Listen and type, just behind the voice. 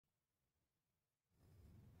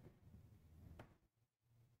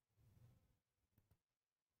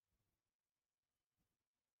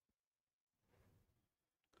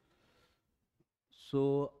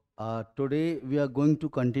Today we are going to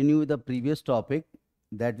continue the previous topic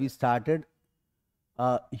that we started,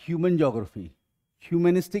 human geography,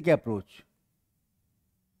 humanistic approach.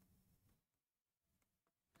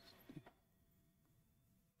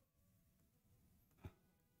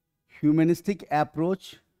 Humanistic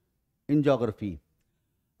approach in geography.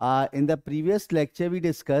 In the previous lecture, we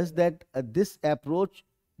discussed that this approach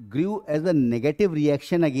grew as a negative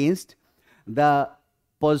reaction against the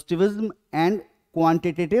positivism and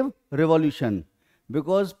quantitative revolution,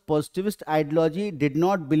 because positivist ideology did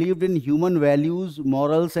not believe in human values,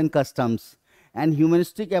 morals, and customs. And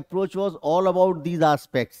humanistic approach was all about these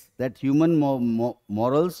aspects, that human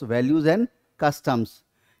morals, values, and customs,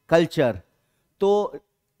 culture. So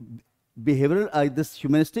this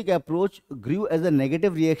humanistic approach grew as a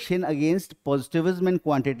negative reaction against positivism and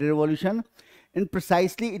quantitative revolution, and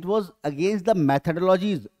precisely it was against the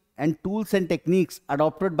methodologies and tools and techniques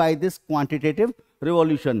adopted by this quantitative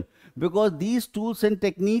revolution, because these tools and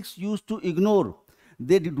techniques used to ignore,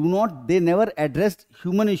 they never addressed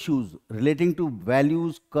human issues relating to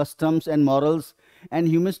values, customs, and morals. And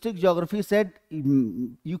humanistic geography said,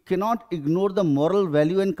 you cannot ignore the moral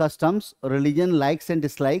value and customs, religion, likes and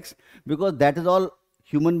dislikes, because that is all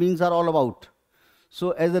human beings are all about.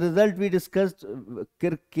 So as a result, we discussed,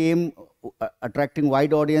 Kirk came attracting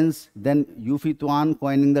wide audience, then Yufi Tuan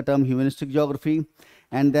coining the term humanistic geography,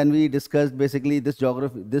 and then we discussed basically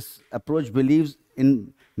this approach believes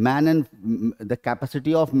in man and the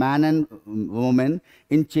capacity of man and woman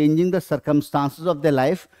in changing the circumstances of their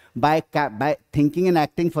life by thinking and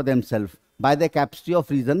acting for themselves. By their capacity of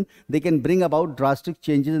reason, they can bring about drastic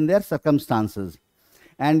changes in their circumstances.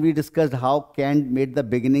 And we discussed how Kant made the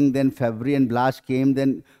beginning, then Fabry and Blasch came,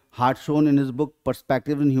 then Hartshorne in his book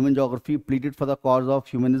Perspectives in Human Geography pleaded for the cause of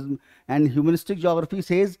humanism. And humanistic geography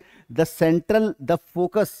says the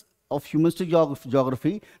focus of humanistic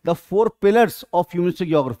geography, the four pillars of humanistic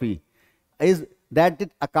geography is that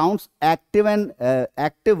it accounts active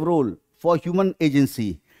role for human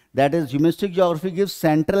agency. That is, humanistic geography gives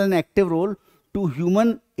central and active role to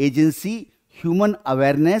human agency, human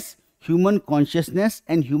awareness, human consciousness,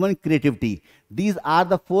 and human creativity. These are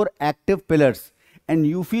the four active pillars. And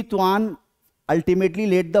Yufi Tuan ultimately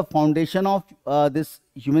laid the foundation of this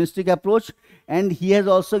humanistic approach, and he has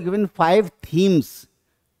also given 5 themes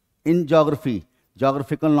in geography: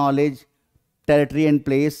 geographical knowledge, territory and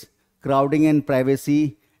place, crowding and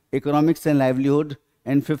privacy, economics and livelihood,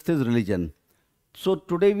 and 5th is religion. So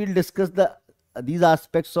today we'll discuss these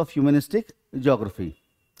aspects of humanistic geography.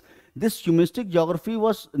 This humanistic geography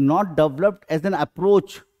was not developed as an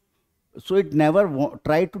approach, so it never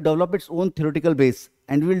tried to develop its own theoretical base,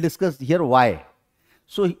 and we will discuss here why.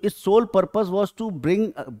 So its sole purpose was to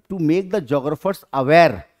make the geographers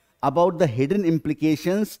aware about the hidden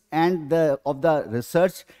implications and of the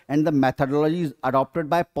research and the methodologies adopted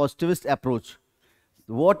by positivist approach.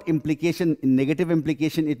 What negative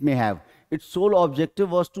implication it may have. Its sole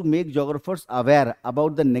objective was to make geographers aware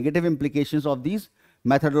about the negative implications of these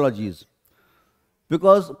methodologies.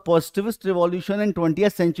 Because positivist revolution in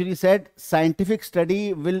 20th century said scientific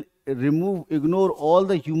study will ignore all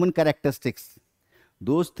the human characteristics.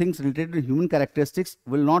 Those things related to human characteristics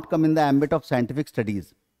will not come in the ambit of scientific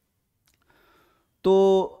studies.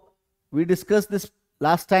 So we discussed this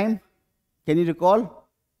last time. Can you recall?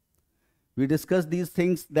 We discussed these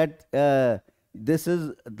things, that this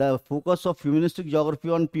is the focus of humanistic geography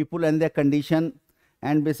on people and their condition,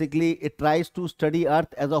 and basically it tries to study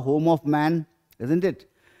earth as a home of man, isn't it?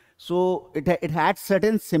 So it had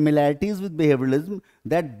certain similarities with behavioralism,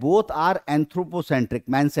 that both are anthropocentric,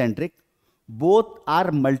 man-centric, both are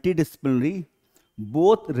multidisciplinary,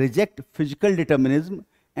 both reject physical determinism,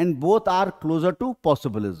 and both are closer to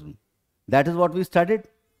possibilism. That is what we studied.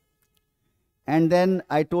 And then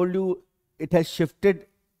I told you it has shifted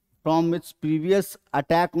from its previous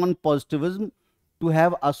attack on positivism to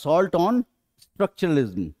have assault on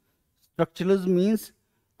structuralism. Structuralism means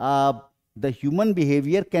the human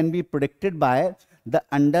behavior can be predicted by the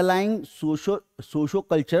underlying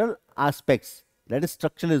socio-cultural aspects. That is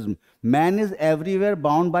structuralism. Man is everywhere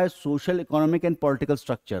bound by social, economic, and political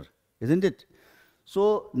structure, isn't it?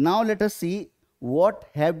 So now let us see what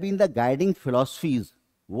have been the guiding philosophies.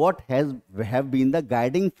 What have been the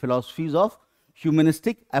guiding philosophies of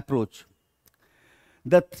humanistic approach?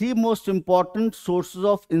 The 3 most important sources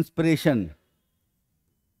of inspiration.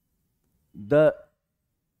 The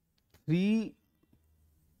 3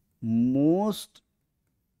 most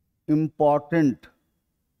important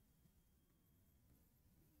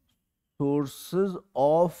sources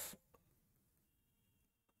of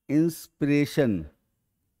inspiration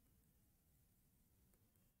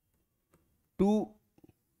to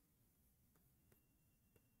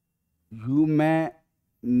humanistic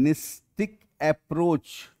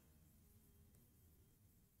approach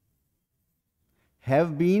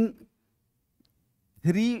have been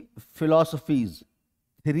three philosophies.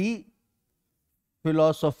 Three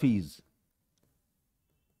philosophies.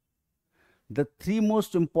 The three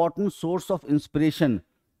most important source of inspiration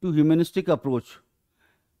to humanistic approach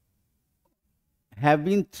have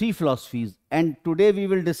been three philosophies, and today we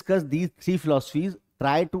will discuss these three philosophies.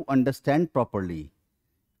 Try to understand properly.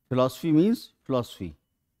 Philosophy means philosophy.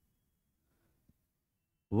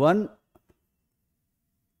 One,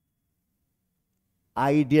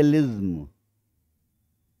 idealism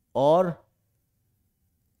or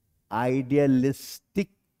idealistic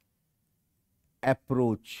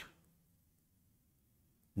approach.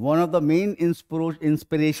 One of the main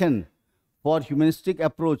inspiration for humanistic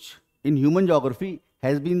approach in human geography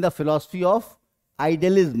has been the philosophy of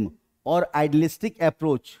idealism or idealistic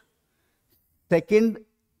approach. Second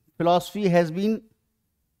philosophy has been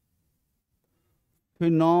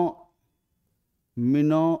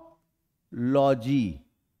phenomenology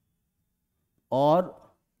or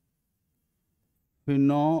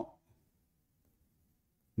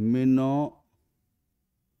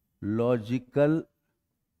phenomenological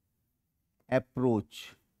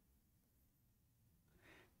approach.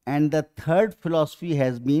 And the third philosophy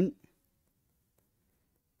has been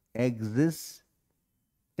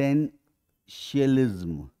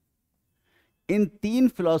existentialism. इन तीन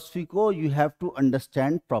philosophy को you have to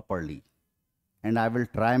understand properly, and I will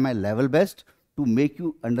try my level best to make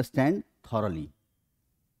you understand thoroughly.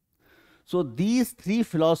 So these three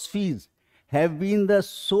philosophies have been the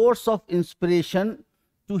source of inspiration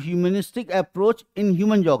to humanistic approach in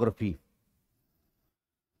human geography.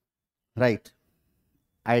 Right.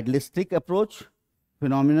 Idealistic approach,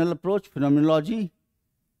 phenomenal approach, phenomenology,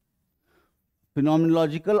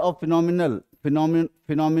 phenomenological or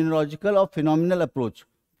phenomenological or phenomenal approach,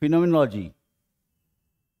 phenomenology,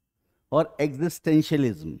 or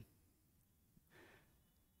existentialism.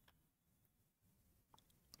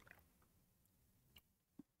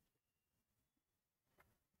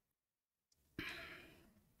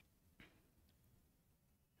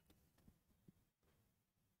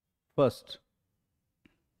 First,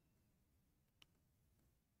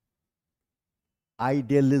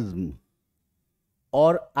 idealism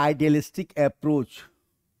or idealistic approach.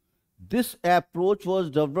 This approach was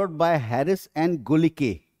developed by Harris and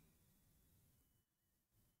Gulick.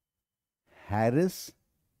 Harris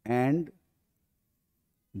and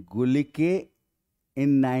Gulick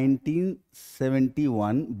in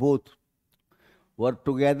 1971, both were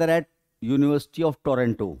together at University of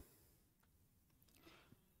Toronto.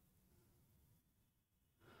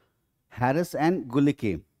 Harris and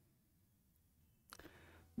Gulick.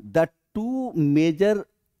 The two major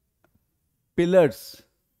pillars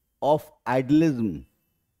of idealism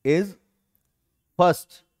is,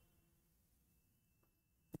 first,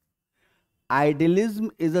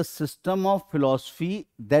 idealism is a system of philosophy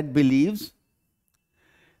that believes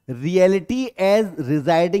reality as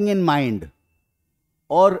residing in mind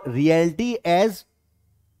or reality as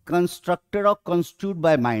constructed or constituted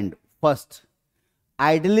by mind. First,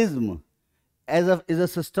 idealism is a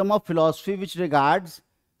system of philosophy which regards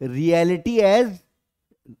reality as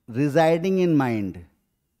residing in mind.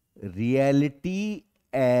 Reality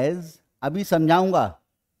as, अभी समझाऊंगा,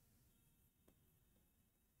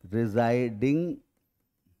 residing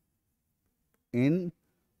in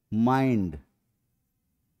mind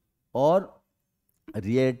or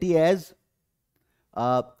reality as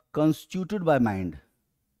constituted by mind.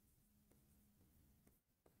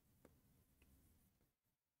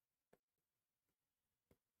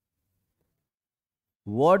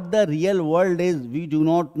 What the real world is, we do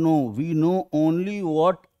not know. We know only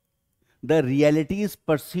what the reality is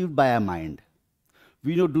perceived by our mind.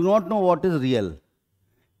 We do not know what is real.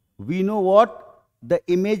 We know what the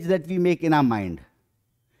image that we make in our mind.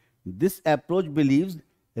 This approach believes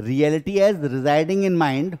reality as residing in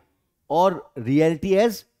mind or reality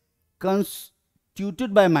as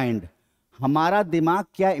constituted by mind. हमारा दिमाग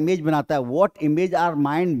क्या image बनाता है? What image our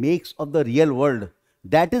mind makes of the real world,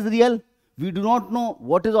 that is real. We do not know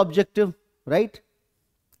what is objective, right?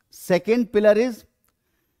 Second pillar is,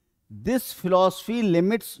 this philosophy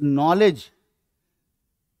limits knowledge.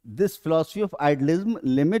 This philosophy of idealism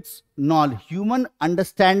limits knowledge, human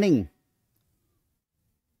understanding,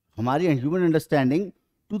 हमारी human understanding,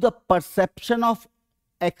 to the perception of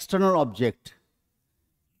external object.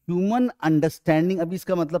 Human understanding, अभी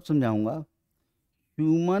इसका मतलब समझाऊंगा.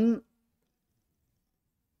 Human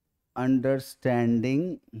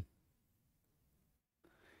understanding,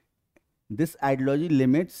 this ideology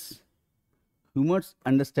limits Human's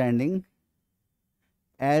understanding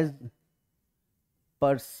as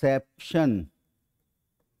perception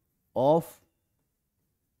of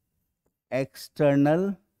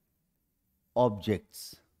external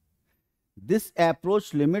objects. This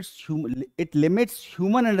approach limits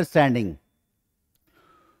human understanding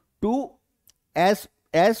to as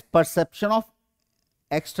perception of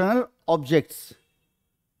external objects.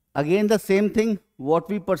 Again, the same thing, what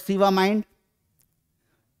we perceive our mind.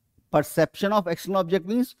 Perception of external object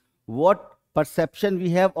means what perception we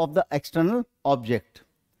have of the external object.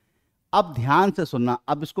 अब ध्यान से सुनना,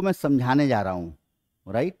 अब इसको मैं समझाने जा रहा हूं,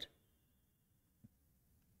 right?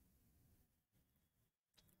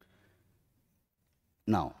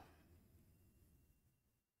 Now,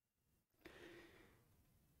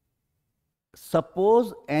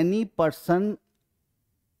 suppose any person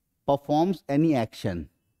performs any action.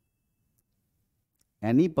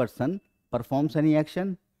 Any person performs any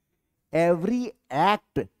action. Every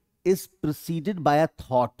act is preceded by a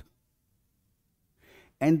thought.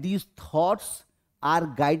 And these thoughts are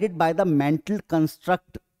guided by the mental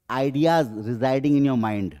construct ideas residing in your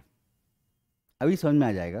mind. अभी समझ में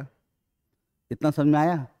आ जाएगा? इतना समझ में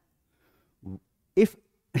आया? If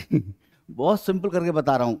बहुत simple करके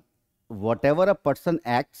बता रहा हूं, whatever a person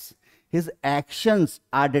acts, his actions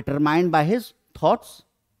are determined by his thoughts,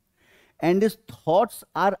 and his thoughts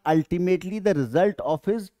are ultimately the result of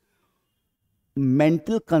his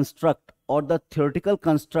mental construct or the theoretical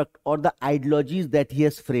construct or the ideologies that he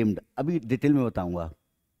has framed. अभी detail में बताऊंगा.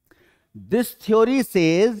 This theory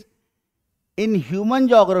says in human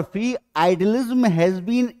geography, idealism has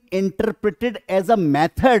been interpreted as a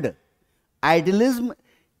method. Idealism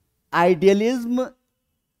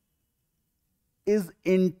is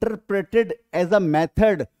interpreted as a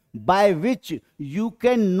method by which you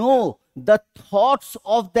can know the thoughts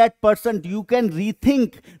of that person. You can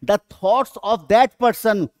rethink the thoughts of that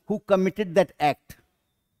person who committed that act.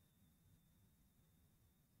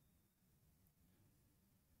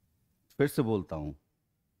 फिर से बोलता हूं,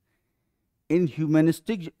 इन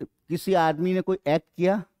humanistic किसी आदमी ने कोई act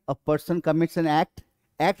किया, a person commits an act.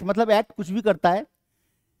 Act मतलब एक्ट कुछ भी करता है.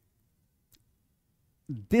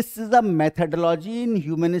 This is a methodology in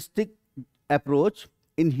humanistic approach.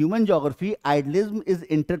 In human geography, idealism is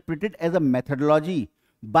interpreted as a methodology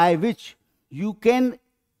by which you can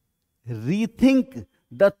rethink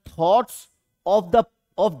the thoughts of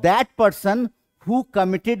that person who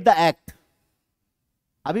committed the act.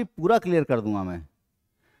 अभी पूरा clear कर दूंगा मैं.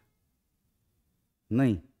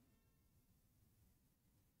 नहीं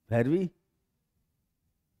भैरवी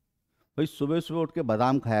भाई, सुबह सुबह उठ के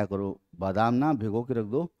बादाम खाया करो. बादाम ना भिगो के रख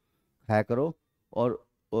दो, खाया करो. और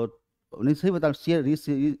नहीं, सही बता,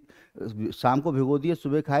 शाम को भिगो दिए,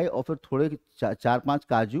 सुबह खाए, और फिर थोड़े 4-5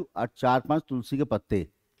 काजू और 4-5 तुलसी के पत्ते.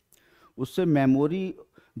 उससे मेमोरी,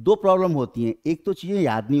 2 प्रॉब्लम होती हैं. एक तो चीज़ें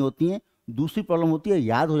याद नहीं होती हैं, दूसरी प्रॉब्लम होती है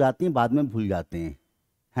याद हो जाती हैं, बाद में भूल जाते हैं,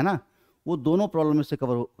 है ना. वो दोनों प्रॉब्लम में से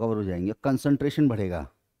कवर हो जाएंगे. कंसंट्रेशन बढ़ेगा.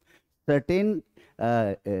 Certain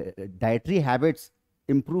dietary habits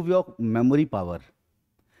improve your memory power.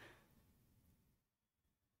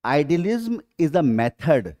 Idealism is a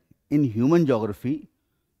method in human geography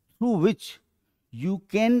through which you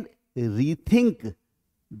can rethink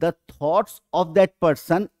the thoughts of that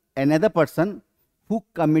person, another person who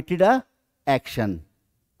committed a action.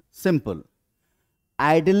 Simple.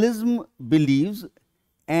 Idealism believes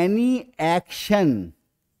any action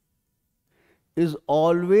is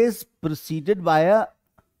always preceded by a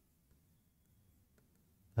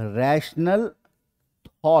rational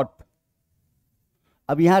thought.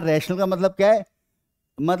 अब यहां rational का मतलब क्या है?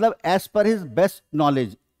 मतलब as per his best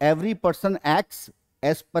knowledge. Every person acts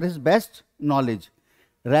as per his best knowledge.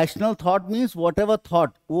 Rational thought means what ever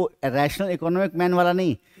thought. वो rational economic man वाला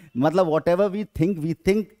नहीं. मतलब what ever we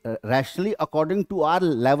think rationally according to our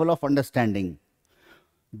level of understanding.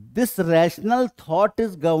 This rational thought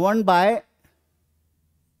is govern by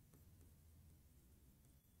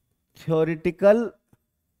theoretical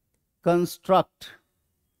construct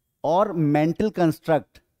or mental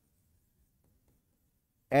construct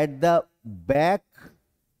at the back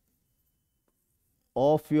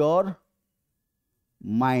of your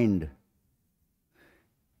mind.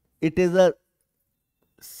 It is a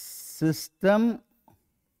system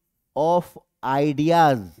of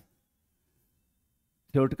ideas.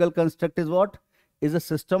 Theoretical construct is what? Is a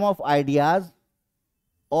system of ideas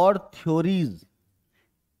or theories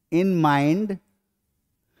in mind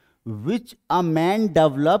which a man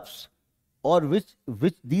develops, or which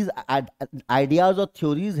these ideas or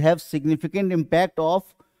theories have significant impact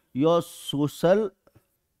of your social,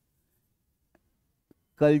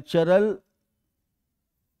 cultural,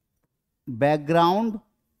 background,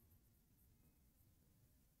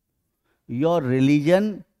 your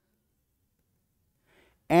religion,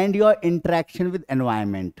 and your interaction with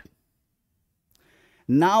environment.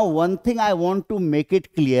 Now, one thing I want to make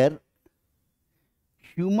it clear,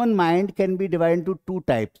 human mind can be divided into two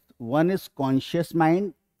types. One is conscious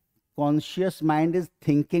mind. Conscious mind is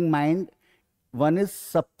thinking mind. One is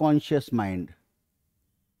subconscious mind.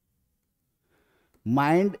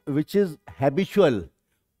 Mind which is habitual.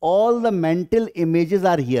 All the mental images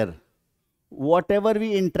are here. Whatever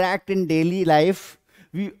we interact in daily life,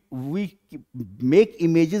 we make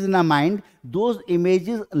images in our mind. Those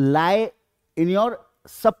images lie in your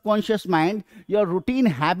subconscious mind. Your routine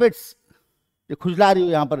habits, it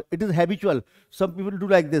is habitual. Some people do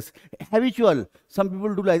like this, habitual. Some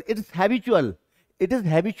people do like, it is habitual. It is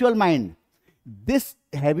habitual mind. This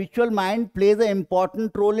habitual mind plays an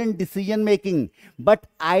important role in decision making, but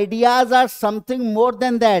ideas are something more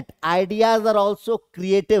than that. Ideas are also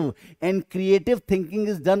creative, and creative thinking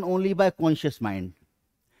is done only by conscious mind.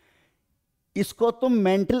 इसको तुम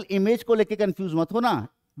mental image को लेके confuse मत हो ना.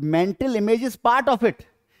 Mental image is part of it.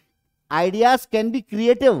 Ideas can be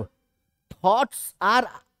creative, thoughts are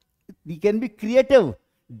can be creative.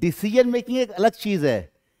 Decision making एक अलग चीज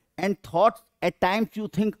है. And thoughts at times you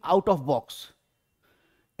think out of box.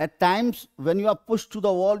 At times when you are pushed to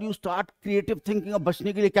the wall, you start creative thinking of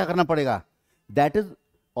बचने के लिए क्या करना पड़ेगा. That is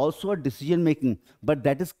also a decision making, but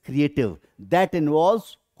that is creative. That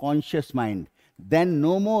involves conscious mind. Then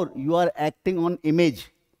no more you are acting on image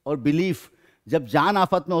or belief. जब जान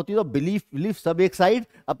आफत में होती है तो बिलीफ सब एक साइड,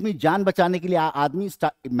 अपनी जान बचाने के लिए आदमी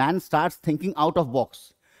man starts thinking out of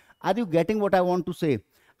box. Are you getting what I want to say?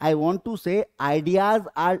 I want to say ideas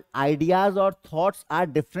or thoughts are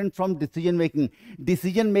different from decision making.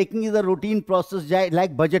 Decision making is a routine process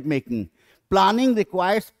like budget making. Planning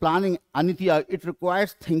requires planning. Anitya, it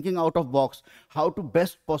requires thinking out of box. How to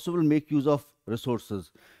best possible make use of resources.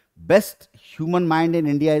 Best human mind in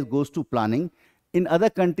India goes to planning. In other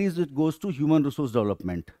countries, it goes to human resource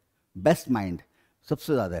development. Best mind.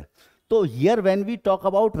 सबसे ज़्यादा है. So here when we talk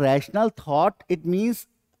about rational thought, it means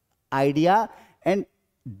idea, and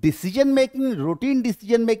decision making, routine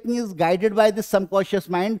decision making is guided by this subconscious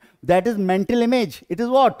mind. That is mental image. It is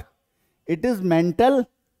what? It is mental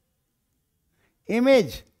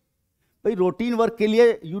image. By routine work के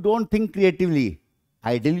लिए you don't think creatively.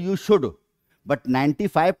 Ideally you should, but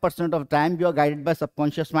 95% of time you are guided by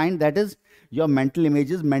subconscious mind. That is your mental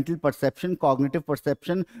images, mental perception, cognitive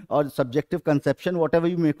perception, or subjective conception, whatever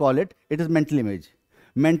you may call it. It is mental image.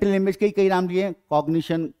 Mental image के कई नाम लिए,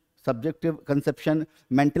 cognition, subjective conception,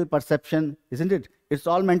 mental perception, isn't it? It's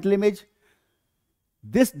all mental image.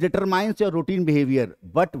 This determines your routine behavior.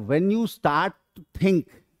 But when you start to think,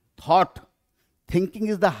 thinking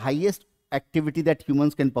is the highest activity that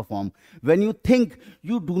humans can perform. When you think,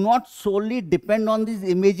 you do not solely depend on these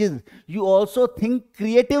images. You also think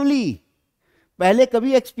creatively. पहले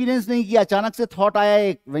कभी experience नहीं किया, अचानक से thought आया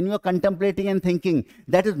एक, when you are contemplating and thinking,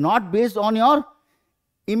 that is not based on your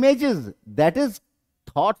images. That is,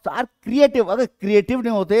 thoughts are creative. अगर creative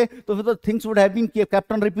नहीं होते तो फिर तो things would have been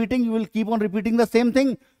kept on repeating. You will keep on repeating the same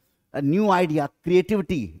thing. A new idea,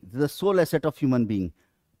 creativity, is the sole asset of human being.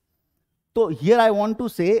 So here I want to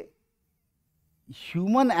say,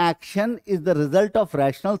 human action is the result of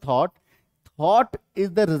rational thought. Thought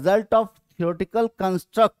is the result of theoretical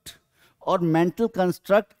construct or mental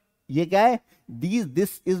construct. ये क्या है?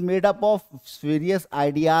 This is made up of various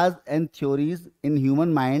ideas and theories in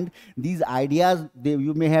human mind. These ideas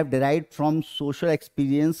you may have derived from social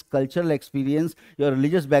experience, cultural experience, your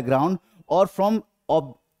religious background, or from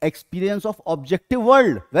experience of objective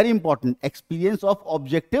world. Very important, experience of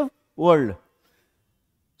objective world.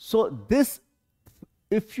 So this,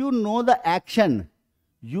 if you know the action,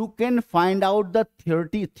 you can find out the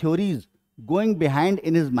theories going behind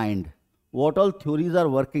in his mind. What all theories are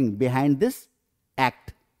working behind this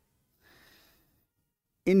act.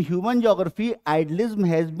 In human geography, idealism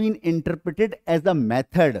has been interpreted as a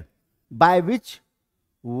method by which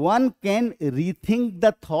one can rethink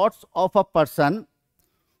the thoughts of a person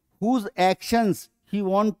whose actions he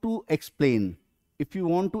wants to explain. If you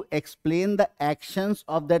want to explain the actions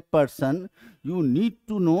of that person, you need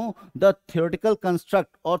to know the theoretical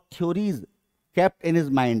construct or theories kept in his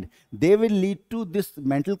mind. They will lead to, this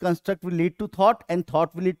mental construct will lead to thought, and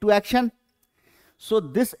thought will lead to action. So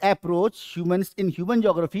this approach, in human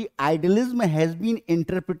geography, idealism has been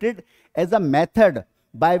interpreted as a method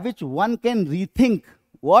by which one can rethink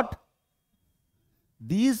what?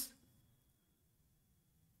 The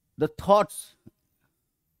thoughts,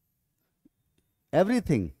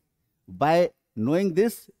 everything. By knowing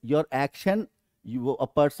this, your action, a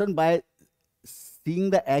person by seeing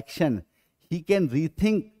the action, he can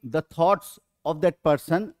rethink the thoughts of that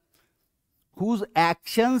person whose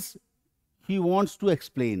actions he wants to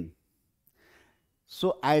explain.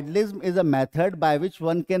 So idealism is a method by which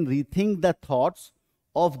one can rethink the thoughts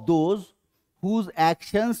of those whose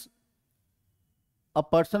actions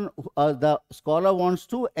the scholar wants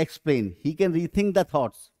to explain. He can rethink the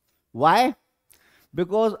thoughts. Why?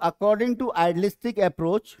 Because according to idealistic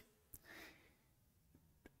approach,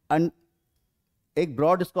 and एक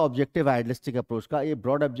broad इसका objective है idealistic approach का, ये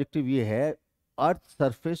broad objective ये है, earth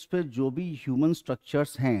surface पे जो भी ह्यूमन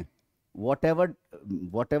स्ट्रक्चर्स हैं, whatever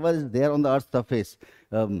is there on the earth surface,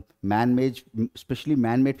 man-made, especially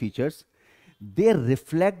man-made features, they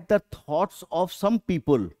reflect the thoughts of some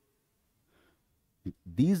people.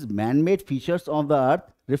 These man-made features of the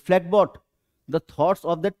earth reflect what? The thoughts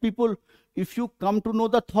of that people. If you come to know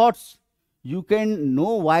the thoughts, you can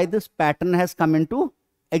know why this pattern has come into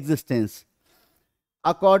existence.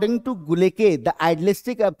 According to Guleke, the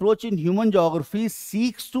idealistic approach in human geography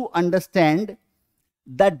seeks to understand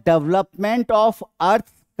the development of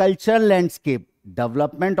Earth's cultural landscape,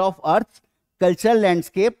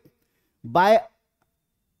 by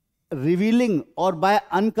revealing or by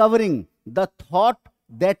uncovering the thought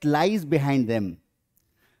that lies behind them.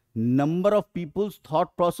 Number of people's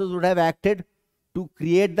thought process would have acted to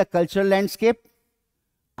create the cultural landscape.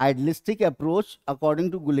 Idealistic approach,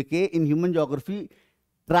 according to Guleke, in human geography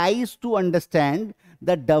tries to understand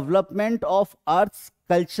the development of Earth's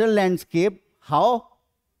cultural landscape. How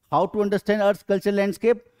to understand Earth's cultural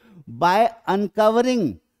landscape? By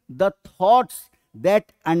uncovering the thoughts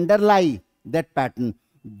that underlie that pattern,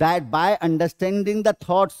 that by understanding the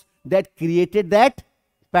thoughts that created that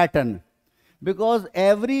pattern. Because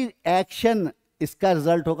every action iska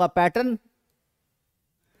result hoga pattern.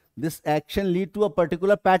 This action lead to a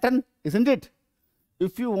particular pattern, isn't it?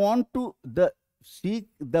 If you want to see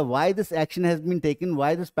the why this action has been taken,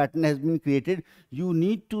 why this pattern has been created, you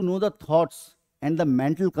need to know the thoughts and the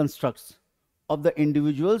mental constructs of the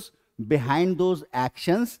individuals behind those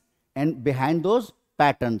actions and behind those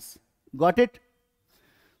patterns. Got it?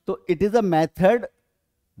 So it is a method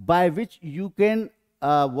by which you can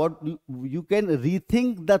you can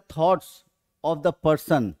rethink the thoughts of the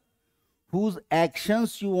person whose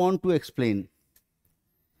actions you want to explain.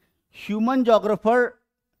 Human geographer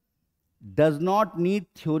does not need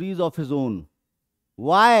theories of his own.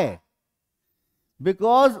 Why?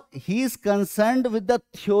 Because he is concerned with the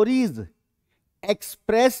theories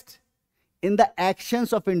expressed in the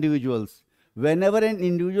actions of individuals. Whenever an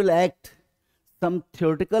individual acts, some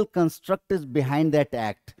theoretical construct is behind that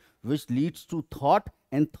act, which leads to thought,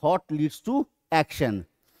 and thought leads to action.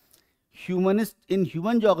 In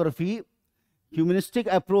human geography, humanistic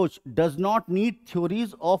approach does not need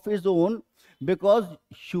theories of its own, because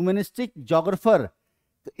humanistic geographer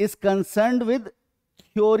is concerned with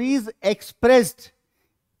theories expressed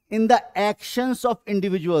in the actions of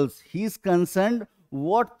individuals. He is concerned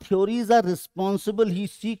what theories are responsible. He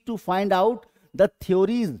seeks to find out the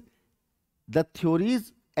theories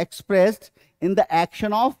expressed in the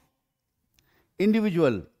action of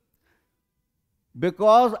individual.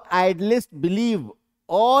 Because idealists believe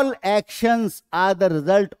all actions are the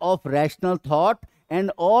result of rational thought,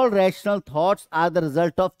 and all rational thoughts are the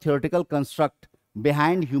result of theoretical construct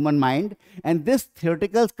behind human mind. And this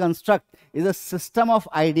theoretical construct is a system of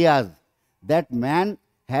ideas that man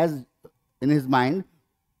has in his mind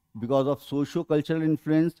because of socio-cultural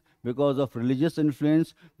influence, because of religious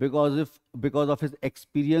influence, because of his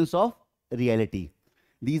experience of reality.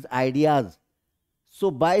 These ideas.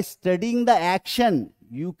 So by studying the action,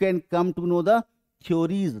 you can come to know the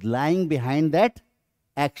theories lying behind that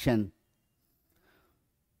action.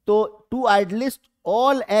 So to idealists,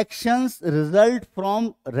 all actions result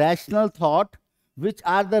from rational thought, which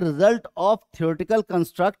are the result of theoretical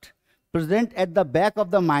construct present at the back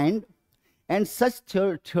of the mind. And such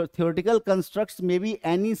theoretical constructs may be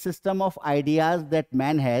any system of ideas that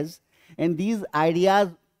man has, and these ideas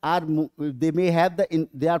are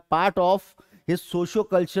they are part of his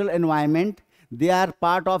socio-cultural environment, they are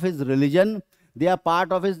part of his religion, they are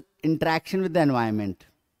part of his interaction with the environment.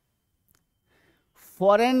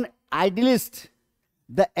 For an idealist,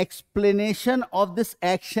 the explanation of this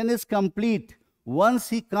action is complete once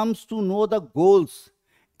he comes to know the goals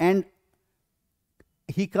and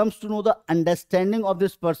he comes to know the understanding of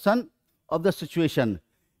this person, of the situation.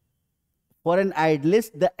 For an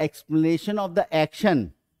idealist, the explanation of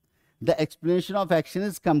action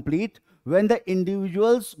is complete when the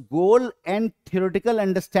individual's goal and theoretical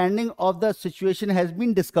understanding of the situation has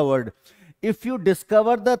been discovered. If you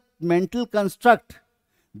discover the mental construct,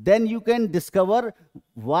 then you can discover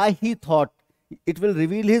why he thought. it will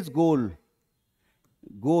reveal his goal.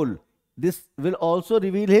 This will also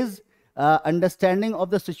reveal his understanding of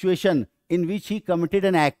the situation in which he committed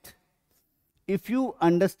an act. If you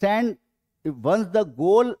understand, if once the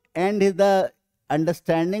goal and the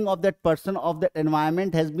understanding of that person, of that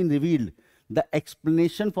environment has been revealed, the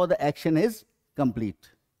explanation for the action is complete.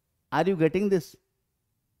 Are you getting this?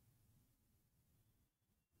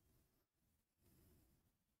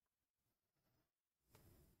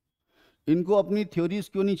 इनको अपनी theories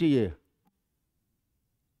क्यों नहीं चाहिए?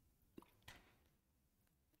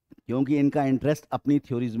 क्योंकि इनका interest अपनी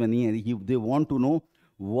theories में नहीं है. They want to know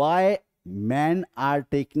why men are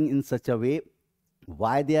taking in such a way,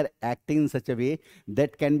 why they are acting in such a way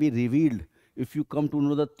that can be revealed if you come to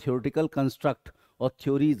know the theoretical construct or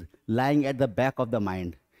theories lying at the back of the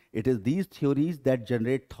mind. It is these theories that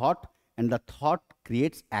generate thought, and the thought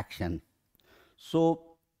creates action. So,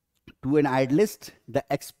 to an idealist, the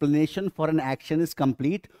explanation for an action is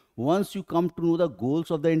complete once you come to know the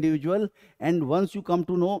goals of the individual, and once you come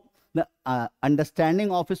to know the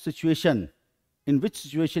understanding of his situation, in which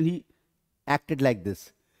situation he acted like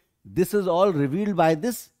this. This is all revealed by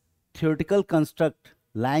this theoretical construct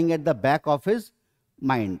lying at the back of his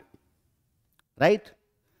mind. Right?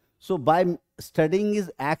 So, by studying his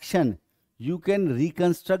action, you can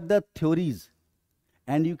reconstruct the theories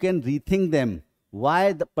and you can rethink them,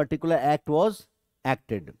 why the particular act was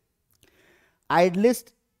acted.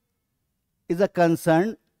 Idealist is a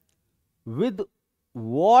concern with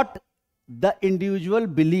what the individual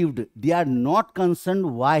believed. They are not concerned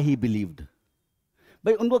why he believed.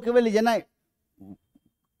 भाई उनको केवल ये जाना,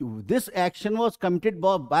 this action was committed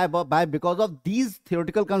by because of these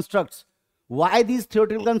theoretical constructs. Why these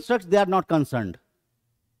theoretical constructs? They are not concerned.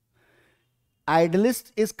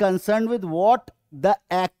 Idealist is concerned with what the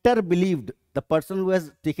actor believed. The person who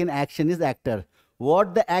has taken action is actor.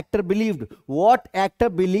 What the actor believed. What actor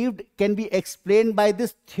believed can be explained by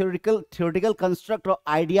this theoretical construct or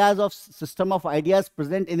ideas of system of ideas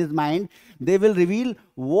present in his mind. They will reveal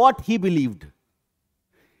what he believed.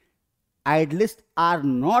 Idealists are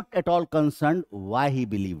not at all concerned why he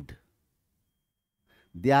believed.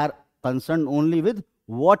 They are concerned only with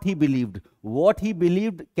what he believed. What he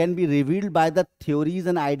believed can be revealed by the theories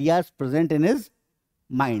and ideas present in his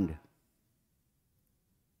mind.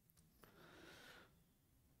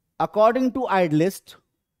 According to idealists,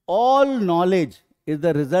 all knowledge is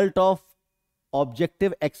the result of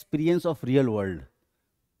objective experience of real world.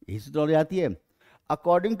 इसी तो आती है.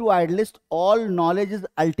 According to idealists, all knowledge is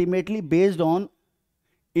ultimately based on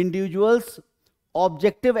individuals'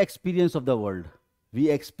 objective experience of the world. We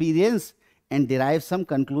experience and derive some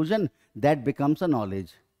conclusion that becomes a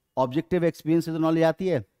knowledge. Objective experience is knowledge आती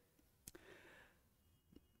है.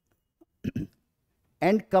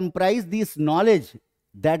 And comprise this knowledge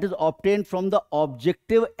that is obtained from the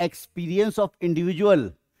objective experience of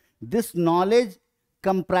individual. This knowledge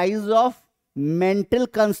comprises of mental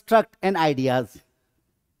construct and ideas.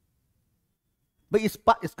 But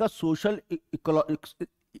iska social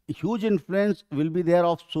huge influence will be there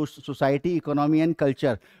of society, economy and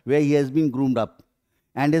culture where he has been groomed up,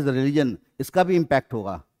 and his religion, iska bhi impact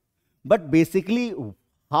hoga. But basically,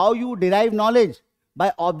 how you derive knowledge?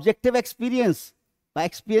 By objective experience. By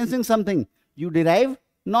experiencing something, you derive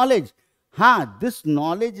knowledge. This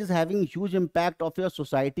knowledge is having huge impact of your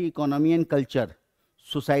society, economy and culture.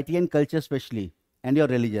 Society and culture especially, and your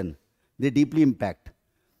religion. They deeply impact.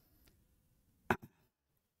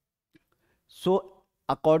 So,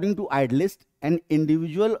 according to idealists, an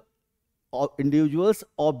individual's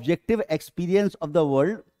objective experience of the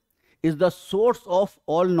world is the source of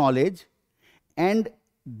all knowledge, and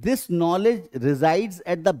this knowledge resides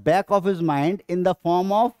at the back of his mind in the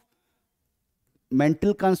form of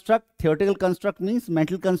mental construct. Theoretical construct means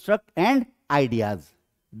mental construct and ideas.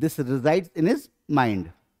 This resides in his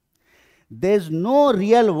mind. There is no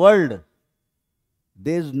real world.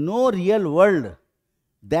 There is no real world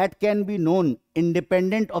that can be known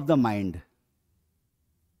independent of the mind.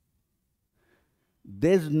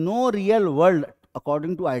 There is no real world,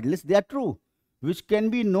 according to idealists, they are true, which can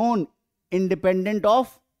be known independent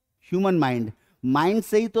of human mind. Mind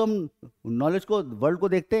से ही तो हम knowledge को, world को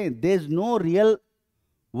देखते हैं. There is no real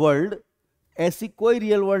world, ऐसी कोई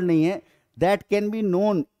real world नहीं है that can be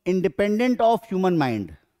known independent of human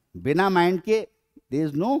mind. बिना mind के there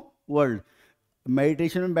is no world.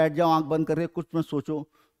 Meditation में बैठ जाओ, आंख बंद करके कुछ मत सोचो,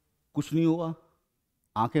 कुछ नहीं होगा.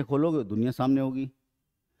 आंखें खोलोगे, दुनिया सामने होगी.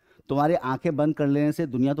 तुम्हारे आंखें बंद कर लेने से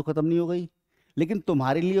दुनिया तो खत्म नहीं हो गई, लेकिन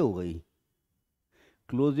तुम्हारे लिए हो गई.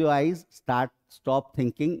 Close your eyes, stop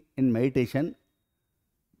thinking in meditation.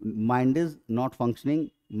 Mind is not functioning.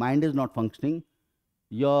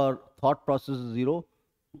 Your thought process is zero,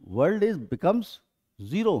 world is becomes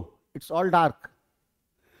zero. It's all dark.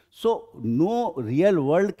 So no real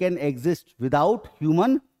world can exist without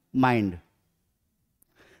human mind.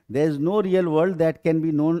 There is no real world that can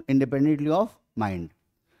be known independently of mind.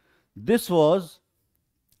 This was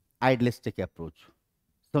idealistic approach.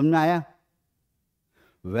 समझ में आया?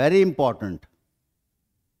 Very important.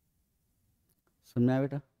 समझ में आया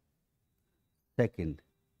बेटा? Second,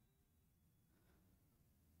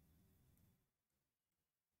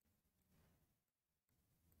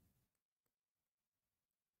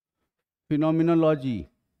 phenomenology.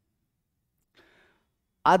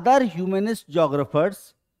 Other humanist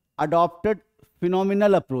geographers adopted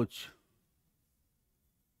phenomenal approach.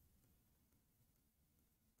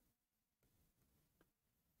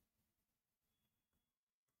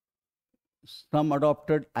 Some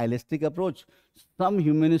adopted idealistic approach. Some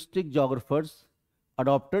humanistic geographers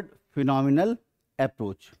adopted phenomenal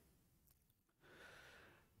approach.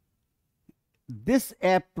 This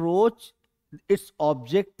approach, its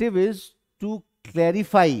objective is to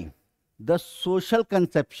clarify the social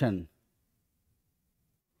conception.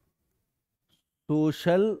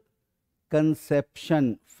 Social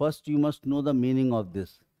conception. First, you must know the meaning of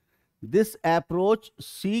this. This approach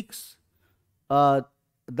seeks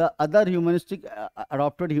the other humanistic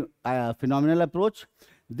adopted phenomenal approach.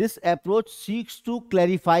 This approach seeks to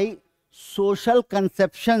clarify social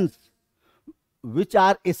conceptions which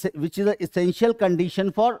is an essential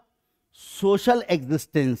condition for social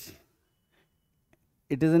existence.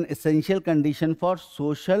 It is an essential condition for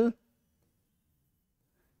social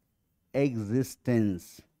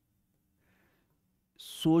existence.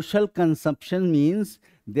 Social consumption means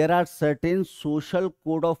there are certain social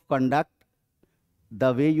code of conduct,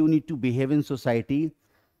 the way you need to behave in society,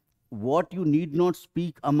 what you need not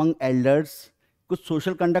speak among elders. कुछ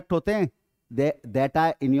social conduct होते हैं that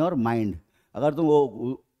are in your mind. अगर तुम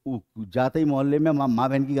वो जाते ही मोहल्ले में माँ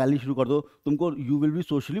बहन की गाली शुरू कर दो, तुमको you will be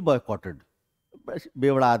socially boycotted.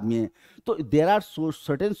 बेवड़ा आदमी है. तो there are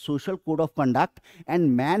certain social code of conduct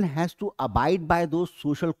and man has to abide by those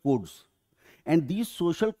social codes. And these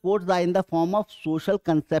social codes are in the form of social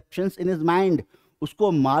conceptions in his mind.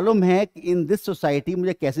 उसको मालूम है कि in this society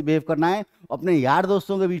मुझे कैसे behave करना है. अपने यार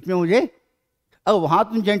दोस्तों के बीच में मुझे, अब वहां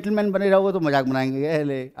तुम जेंटलमैन बने रहोगे तो मजाक बनाएंगे,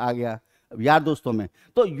 ले आ गया यार दोस्तों में.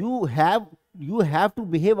 तो you have to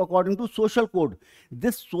behave according to social code.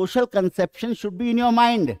 This social conception should be in your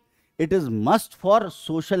mind. It is must for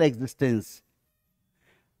social existence.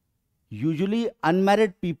 Usually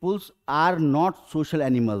unmarried people's are not social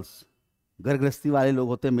animals. घर गृहस्थी वाले लोग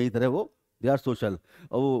होते हैं मेरी तरह, वो दे आर सोशल.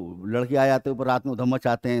 और वो लड़के आ जाते हैं ऊपर, रात में उधम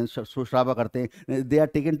मचाते हैं, शोर शराबा करते हैं. They are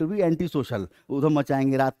taken to be anti social. उधम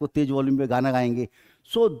मचाएंगे, रात को तेज वॉल्यूम पे गाना गाएंगे.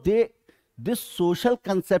 सो this social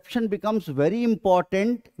conception becomes very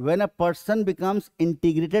important when a person becomes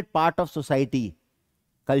integrated part of society,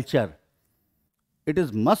 culture. It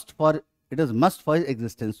is must for his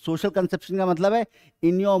existence. Social conception का मतलब है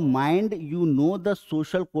in your mind you know the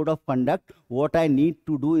social code of conduct, what I need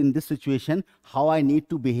to do in this situation, how I need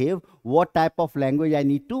to behave, what type of language I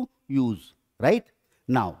need to use. Right?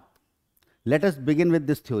 Now, let us begin with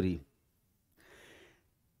this theory.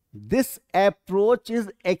 This approach is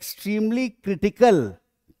extremely critical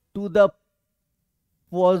to the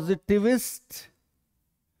positivist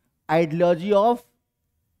ideology of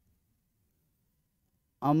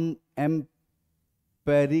empiricism.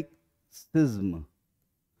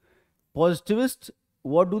 Positivists,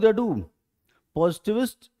 what do?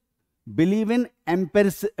 Positivists believe in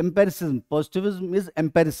empiricism. Positivism is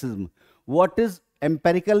empiricism. What is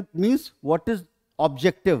empirical means? What is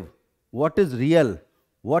objective? What is real?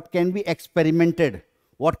 What can be experimented?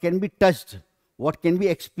 What can be touched? What can be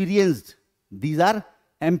experienced? These are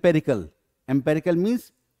empirical. Empirical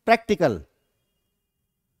means practical.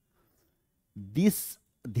 This,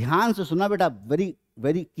 ध्यान से सुना बेटा, very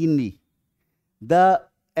very keenly. The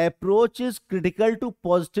approach is critical to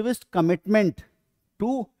positivist commitment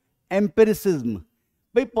to empiricism.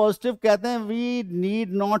 भाई positive कहते हैं we need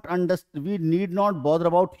not bother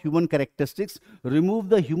about human characteristics, remove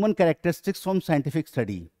the human characteristics from scientific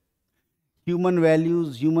study. Human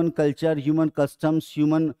values, human culture, human customs,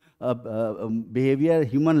 human behavior,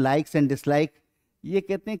 human likes and dislike. ये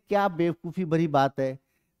कहते हैं क्या बेवकूफ़ी भरी बात है.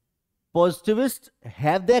 Positivists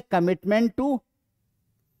have their commitment to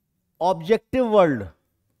objective world.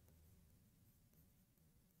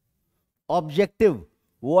 Objective.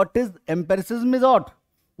 What is empiricism is what?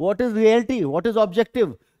 What is reality? What is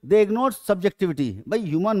objective? They ignore subjectivity. But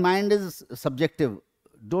human mind is subjective.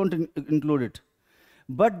 Don't include it.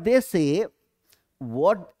 But they say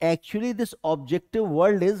what actually this objective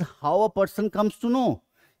world is, how a person comes to know.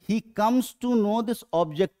 he comes to know this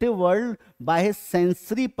objective world by his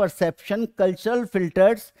sensory perception, cultural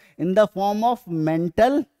filters in the form of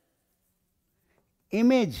mental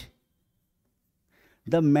image.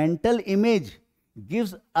 The mental image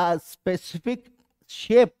gives a specific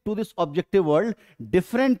shape to this objective world.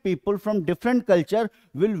 Different people from different culture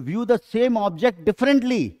will view the same object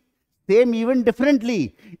differently, same even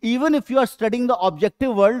differently. Even if you are studying the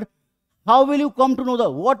objective world, how will you come to know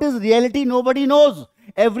what is reality? Nobody knows.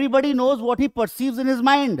 Everybody knows what he perceives in his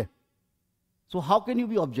mind. So how can you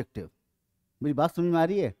be objective? मेरी बात समझ में आ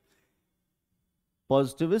रही है?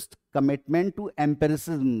 Positivist commitment to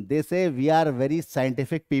empiricism. They say we are very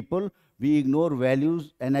scientific people. We ignore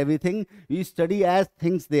values and everything. We study as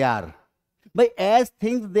things they are. But as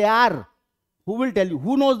things they are, who will tell you?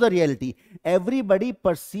 Who knows the reality? Everybody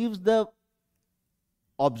perceives the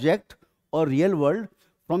object or real world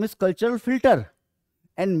from his cultural filter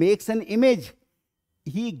and makes an image.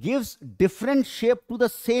 He gives different shape to the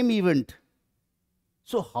same event.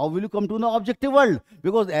 So how will you come to know objective world?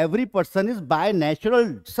 Because every person is by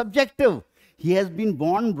natural subjective. He has been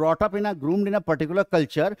born, brought up groomed in a particular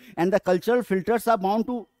culture, and the cultural filters are bound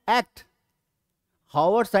to act.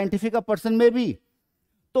 However scientific a person may be.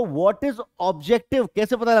 So what is objective?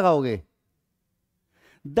 कैसे पता लगाओगे?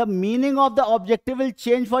 The meaning of the objective will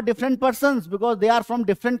change for different persons because they are from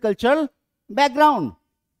different cultural background.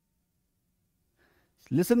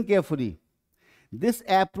 Listen carefully. This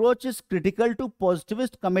approach is critical to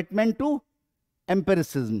positivist commitment to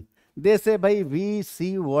empiricism. They say, bhai, we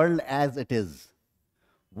see world as it is.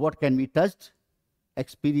 What can be touched,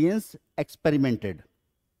 experienced, experimented.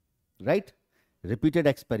 Right? Repeated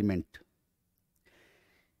experiment.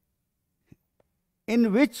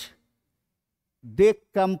 In which they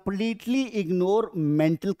completely ignore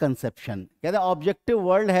mental conception. The objective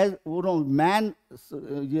world has, man,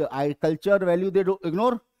 culture, value, they do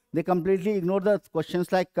ignore. They completely ignore the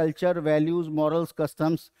questions like culture, values, morals,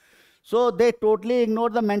 customs. So they totally ignore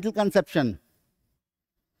the mental conception.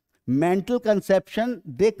 Mental conception,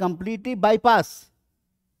 they completely bypass.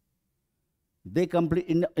 They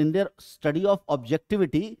in their study of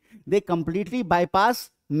objectivity, they completely bypass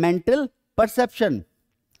mental perception.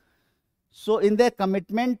 So in their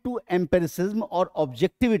commitment to empiricism or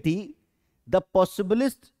objectivity, the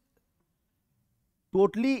possibilists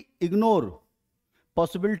totally ignore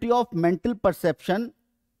possibility of mental perception,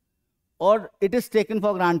 or it is taken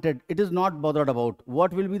for granted. It is not bothered about.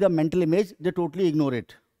 What will be the mental image? They totally ignore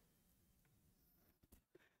it.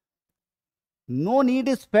 No need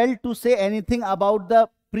is felt to say anything about the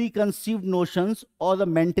preconceived notions or the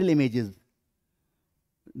mental images.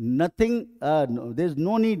 Nothing, there's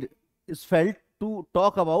no need is felt to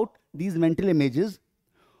talk about these mental images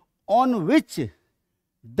on which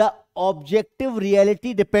the objective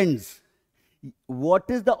reality depends. What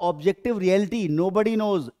is the objective reality? Nobody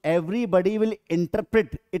knows. Everybody will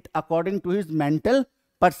interpret it according to his mental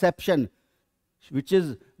perception, which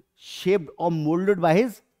is shaped or molded by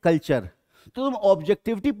his culture. तो तुम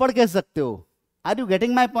objectivity पढ़ कैसे सकते हो? Are you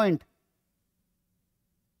getting my point?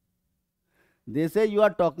 They say you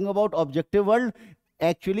are talking about objective world.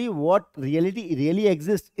 Actually, what reality really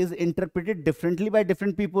exists is interpreted differently by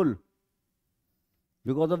different people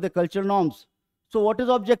because of the cultural norms. So what is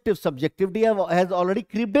objective? Subjectivity has already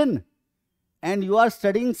creeped in, and you are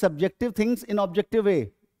studying subjective things in objective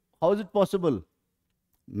way. How is it possible?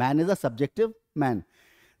 Man is a subjective man.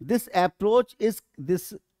 This approach is,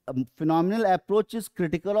 this phenomenal approach is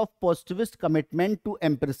critical of positivist commitment to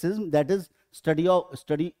empiricism, that is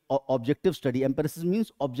objective study. Empiricism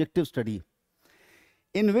means objective study,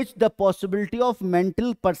 in which the possibility of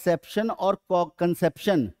mental perception or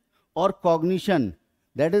conception or cognition,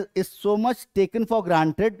 that is so much taken for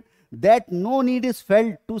granted that no need is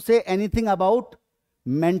felt to say anything about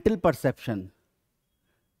mental perception.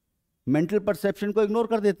 Mental perception को ignore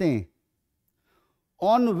कर देते हैं.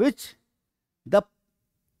 On which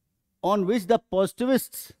the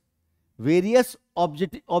positivists' various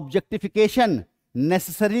objectification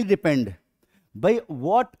necessarily depend. By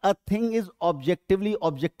what a thing is objectively,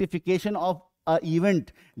 objectification of an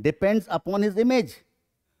event depends upon his image.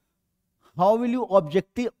 How will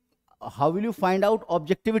you find out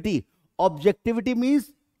objectivity? Objectivity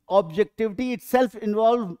means objectivity itself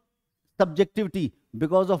involves subjectivity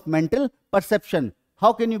because of mental perception.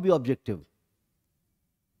 How can you be objective?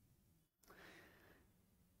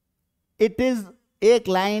 It is एक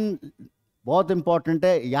line बहुत important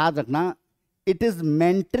है, याद रखना. It is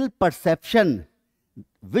mental perception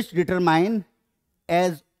which determine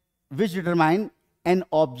an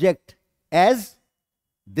object as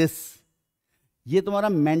this. ये तुम्हारा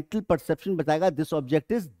mental perception बताएगा this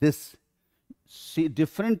object is this. see,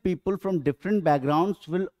 different people from different backgrounds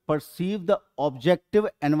will perceive the objective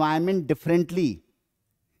environment differently.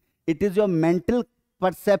 It is your mental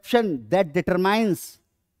perception that determines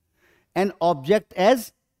an object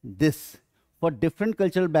as this. For different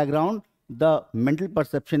cultural background, the mental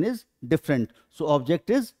perception is different. So object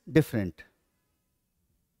is different.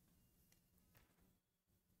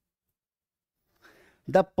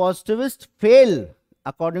 The positivists fail,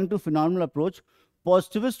 according to phenomenal approach,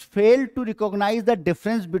 positivists fail to recognize the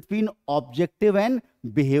difference between objective and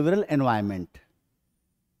behavioral environment.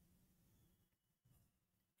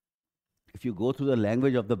 If you go through the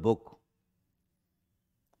language of the book,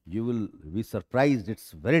 you will be surprised.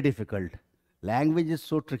 It's very difficult. Language is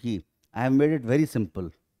so tricky. I have made it very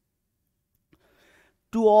simple.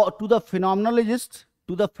 To the phenomenologist,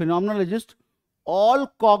 all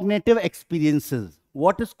cognitive experiences.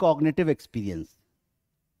 What is cognitive experience?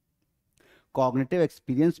 Cognitive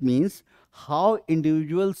experience means how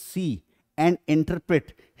individuals see and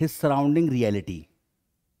interpret his surrounding reality.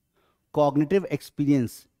 Cognitive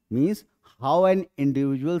experience means how an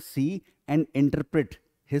individual see and interpret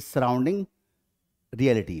his surrounding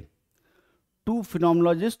reality. To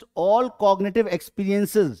phenomenologists, all cognitive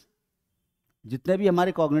experiences, जितने भी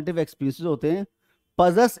हमारे cognitive experiences होते हैं,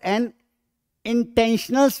 possess an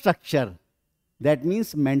intentional structure. That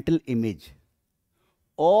means mental image.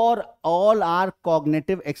 Or all our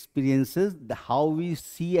cognitive experiences, how we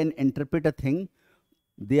see and interpret a thing,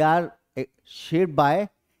 they are shaped by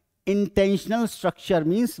intentional structure,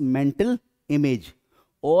 means mental image.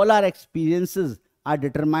 All our experiences are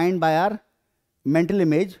determined by our mental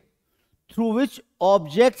image, through which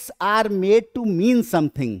objects are made to mean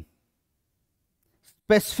something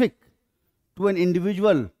specific to an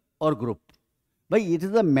individual or group. But it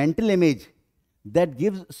is a mental image that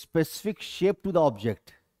gives specific shape to the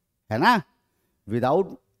object. है ना?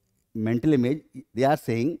 Without mental image, they are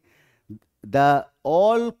saying the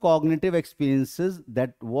all cognitive experiences,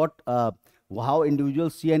 that how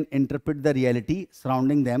individuals see and interpret the reality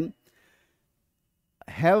surrounding them,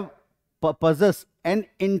 possess an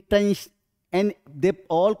intention, and they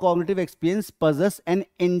all cognitive experience possess an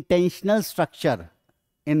intentional structure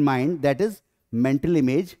in mind, that is mental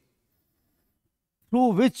image, through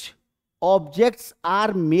which objects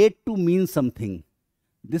are made to mean something.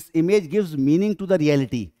 This image gives meaning to the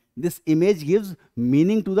reality. This image gives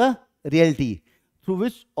meaning to the reality, through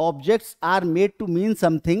which objects are made to mean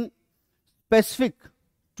something specific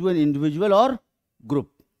to an individual or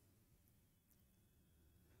group.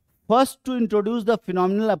 First to introduce the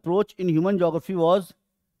phenomenal approach in human geography was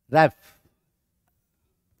Ralph.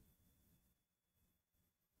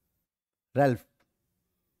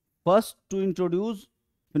 First to introduce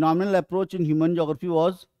phenomenal approach in human geography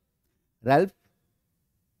was Ralph.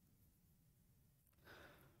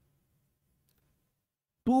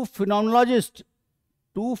 To phenomenologists,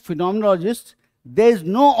 there is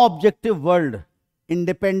no objective world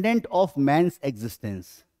independent of man's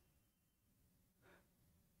existence.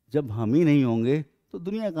 जब हम ही नहीं होंगे तो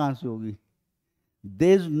दुनिया कहाँ से होगी?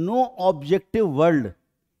 There is no objective world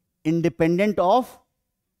independent of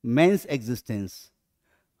man's existence.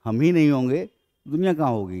 हम ही नहीं होंगे, दुनिया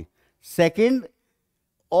कहाँ होगी? Second,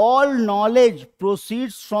 all knowledge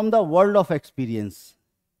proceeds from the world of experience.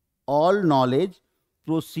 All knowledge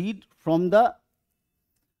proceed from the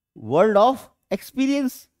world of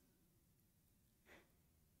experience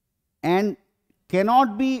and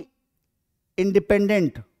cannot be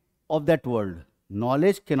independent of that world.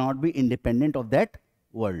 Knowledge cannot be independent of that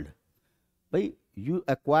world. Bhai, you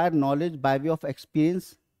acquire knowledge by way of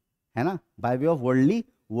experience, है ना? By way of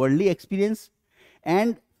worldly experience,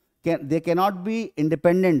 and they cannot be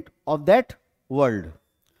independent of that world.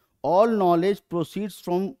 All knowledge proceeds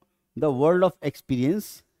from the world of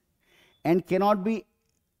experience and cannot be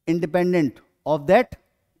independent of that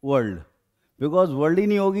world, because world ही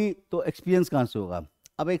नहीं होगी तो experience कहाँ से होगा?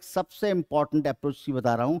 अब एक सबसे important approach की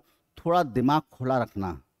बता रहा हूं, थोड़ा दिमाग खुला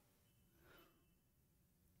रखना.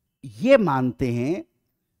 ये मानते हैं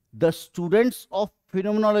the students of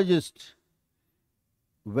phenomenologist,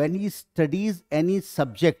 when he studies any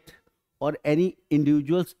subject or any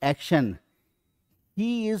individual's action,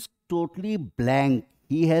 he is totally blank.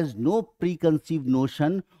 He has no preconceived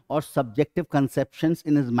notion or subjective conceptions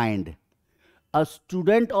in his mind. A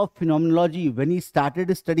student of phenomenology, when he started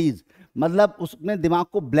his studies, मतलब उसने दिमाग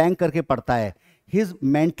को blank करके पढ़ता है. His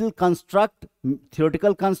mental construct,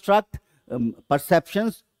 theoretical construct,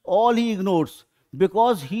 perceptions, all he ignores,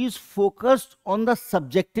 because he is focused on the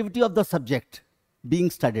subjectivity of the subject being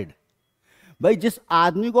studied. भाई जिस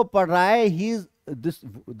आदमी को पढ़ रहा है, he is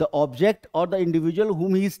the object or the individual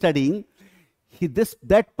whom he is studying,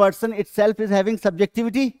 that person itself is having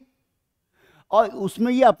subjectivity, और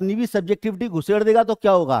उसमें ये अपनी भी सब्जेक्टिविटी घुसेड़ देगा तो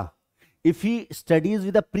क्या होगा? If he studies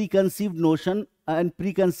with a preconceived notion and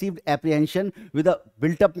preconceived apprehension with a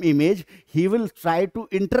built up image, he will try to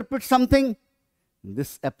interpret something.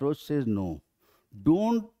 This approach says no.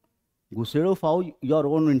 Don't घुसेड़ो your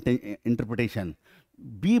own interpretation.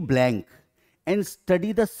 Be blank and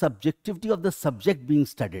study the subjectivity of the subject being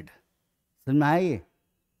studied. समझ में आया ये?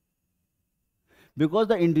 Because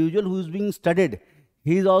the individual who is being studied,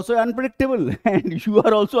 he is also unpredictable and you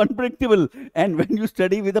are also unpredictable. And when you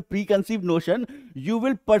study with a preconceived notion, you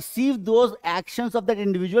will perceive those actions of that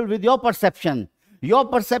individual with your perception. Your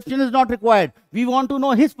perception is not required. We want to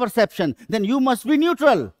know his perception. Then you must be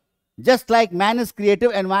neutral. Just like man is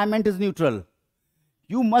creative, environment is neutral.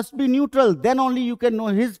 You must be neutral. Then only you can know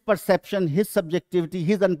his perception, his subjectivity,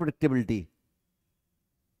 his unpredictability.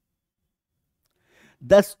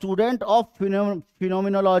 The student of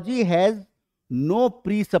phenomenology has no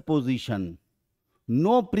presupposition,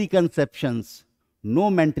 no preconceptions, no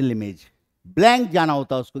mental image. Blank जाना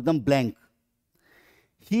होता है उसको, एकदम blank.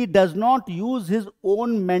 He does not use his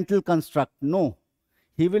own mental construct. No,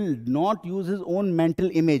 he will not use his own mental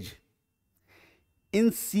image.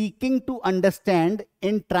 In seeking to understand,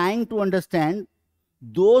 in trying to understand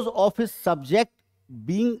those of his subject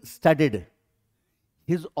being studied,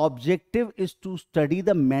 his objective is to study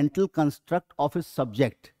the mental construct of his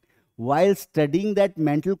subject. While studying that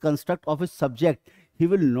mental construct of his subject, he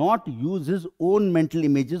will not use his own mental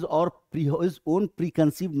images or his own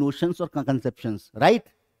preconceived notions or conceptions, right?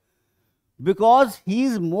 Because he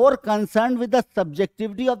is more concerned with the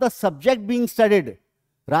subjectivity of the subject being studied,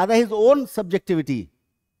 rather his own subjectivity.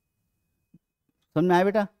 समझ में आया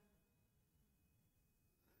बेटा?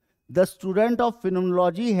 The student of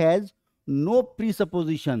phenomenology has no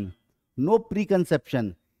presupposition, no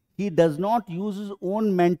preconception. He does not use his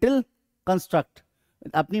own mental construct.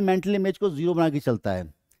 अपनी mental image को zero बना के चलता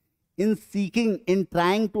है. In seeking, in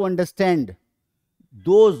trying to understand,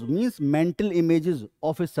 those means mental images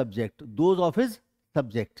of his subject, those of his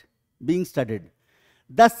subject being studied.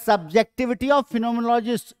 The subjectivity of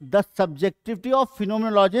phenomenologists,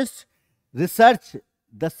 research,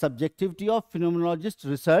 the subjectivity of phenomenologist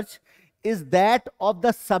research is that of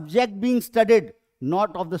the subject being studied,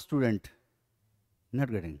 not of the student.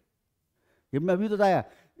 Not getting? ये मैं अभी तो बताया,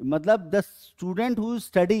 मतलब the student who is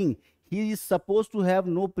studying, he is supposed to have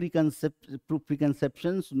no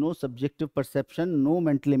preconceptions, no subjective perception, no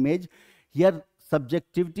mental image. Here,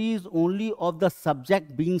 subjectivity is only of the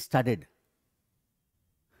subject being studied.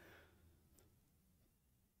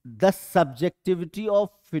 The subjectivity of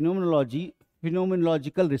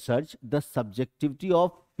phenomenological research, the subjectivity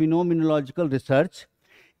of phenomenological research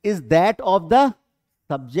is that of the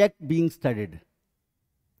subject being studied,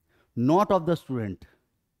 not of the student,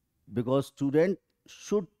 because student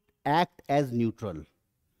should act as neutral.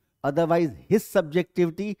 Otherwise, his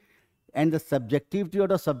subjectivity and the subjectivity of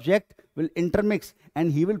the subject will intermix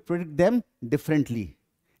and he will predict them differently.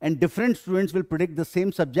 And different students will predict the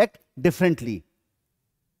same subject differently.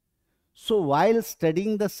 So while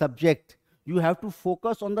studying the subject, you have to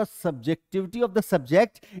focus on the subjectivity of the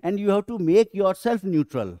subject and you have to make yourself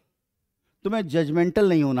neutral. तुम्हें judgmental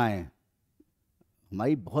नहीं होना है.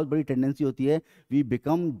 हमारी बहुत बड़ी tendency होती है, we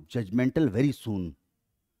become judgmental very soon.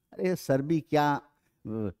 अरे सर भी क्या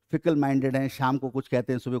fickle minded हैं, शाम को कुछ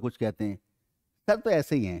कहते हैं, सुबह कुछ कहते हैं. सर तो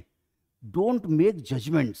ऐसे ही हैं. Don't make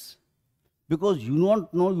judgments because you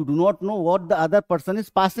do not know what the other person is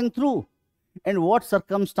passing through and what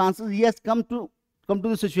circumstances he has come to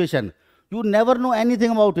the situation. You never know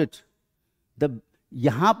anything about it.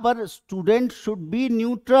 यहाँ पर student should be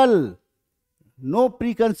neutral, no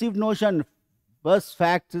preconceived notion. बस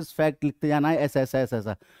fact is fact लिखते जाना है,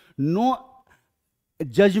 ऐसा. No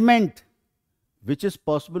judgment, which is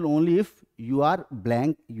possible only if you are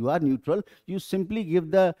blank, you are neutral. You simply give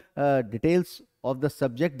the details of the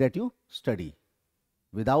subject that you study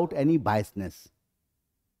without any biasness.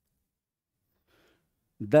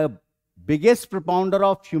 The biggest propounder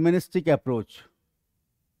of humanistic approach,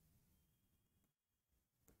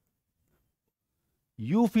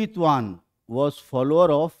 Yuan was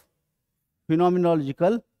follower of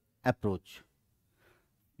phenomenological approach.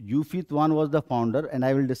 Yuan was the founder, and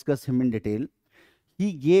I will discuss him in detail.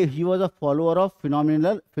 He was a follower of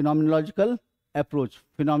phenomenological approach.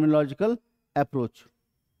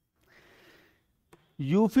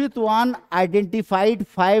 Yuan identified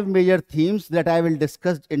 5 major themes that I will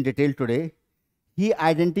discuss in detail today. He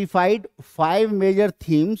identified 5 major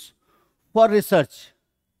themes for research.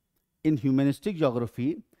 In humanistic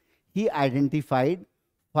geography, he identified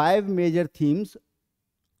 5 major themes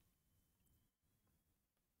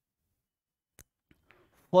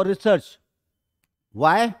for research.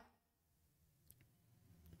 Why?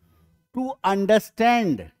 To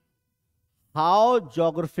understand how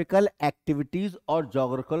geographical activities or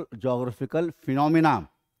geographical phenomena,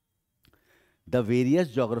 the various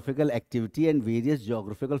geographical activity and various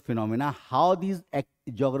geographical phenomena, how these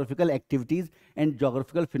geographical activities and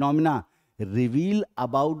geographical phenomena reveal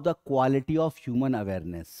about the quality of human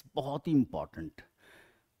awareness. बहुत ही important.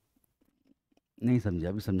 नहीं समझा,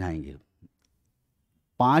 अभी समझाएंगे.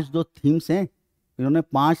 5 themes हैं, इन्होंने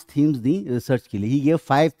 5 themes दी research के लिए. He gave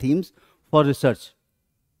 5 themes for research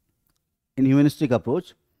in humanistic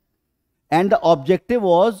approach, and the objective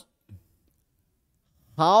was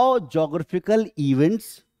how geographical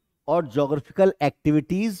events or geographical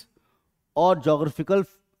activities or geographical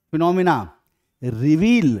phenomena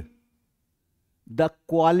reveal the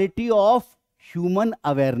quality of human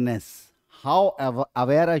awareness. How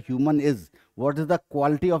aware a human is, what is the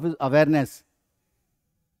quality of his awareness,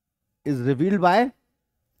 is revealed by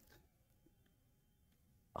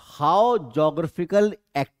how geographical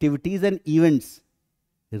activities and events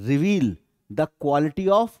reveal the quality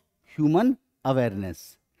of human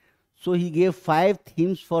awareness. So he gave 5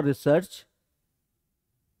 themes for research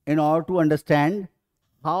in order to understand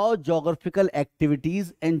how geographical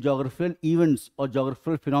activities and geographical events or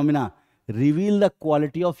geographical phenomena reveal the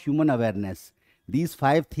quality of human awareness. These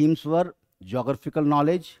 5 themes were geographical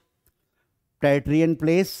knowledge, territory and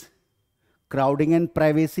place, crowding and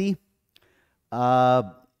privacy,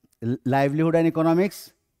 livelihood and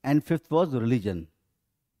economics, and 5th was religion.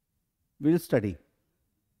 We will study.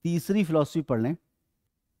 तीसरी philosophy पढ़ लें.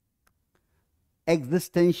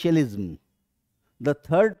 Existentialism. The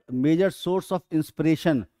third major source of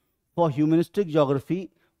inspiration for humanistic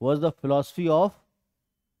geography was the philosophy of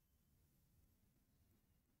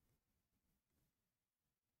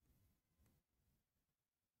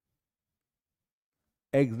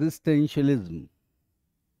existentialism.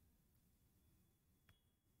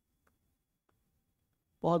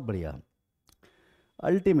 बहुत बढ़िया.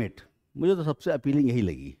 Ultimate, मुझे तो सबसे appealing यही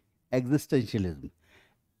लगी, एग्जिस्टेंशियलिज्म.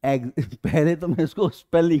 पहले तो मैं इसको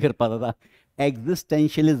स्पेल नहीं कर पाता था.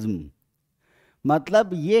 एग्जिस्टेंशियलिज्म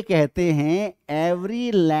मतलब ये कहते हैं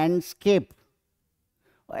every landscape,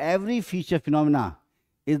 every feature phenomena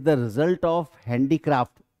is the result of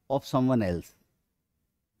handicraft of someone else.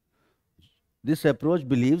 This approach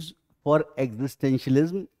believes for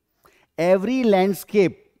existentialism, every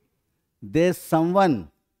landscape there's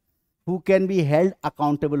someone who can be held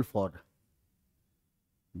accountable for.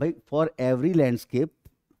 But for every landscape,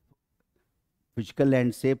 physical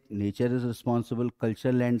landscape, nature is responsible,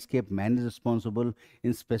 cultural landscape, man is responsible,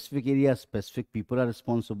 in specific areas, specific people are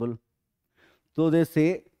responsible. So they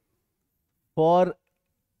say for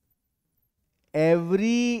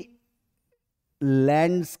every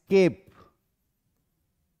landscape,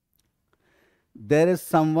 there is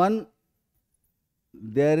someone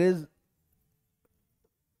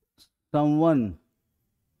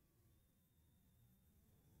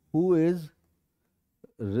who is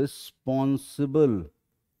responsible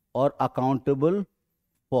or accountable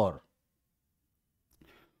for.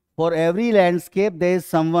 For every landscape, there is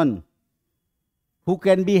someone who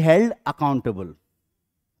can be held accountable.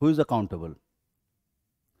 Who is accountable?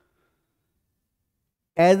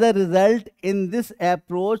 As a result, in this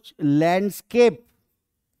approach, landscape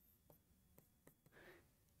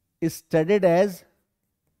is studied as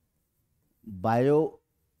biographies.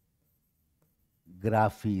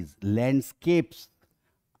 Landscapes.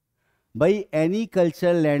 By any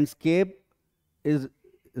cultural landscape is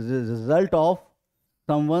the result of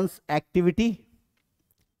someone's activity.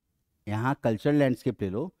 यहाँ cultural landscape ले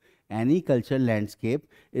लो. Any cultural landscape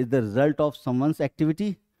is the result of someone's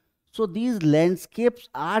activity. So these landscapes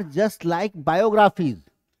are just like biographies.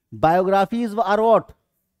 Biographies are what?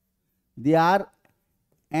 They are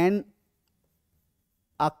an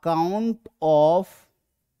account of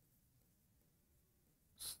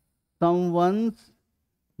someone's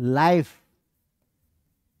life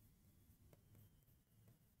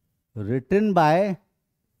written by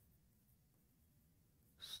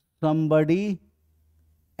somebody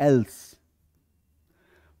else.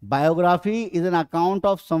 Biography is an account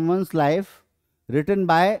of someone's life written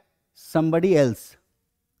by somebody else.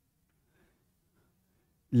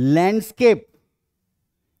 Landscape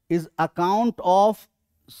is account of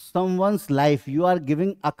someone's life. You are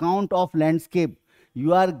giving account of landscape.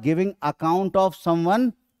 You are giving account of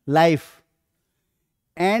someone's life.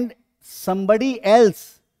 And somebody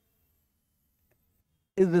else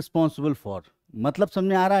is responsible for. मतलब समझ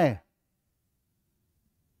में आ रहा है?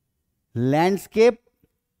 Landscape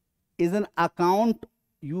is an account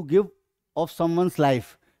you give of someone's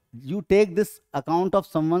life, you take this account of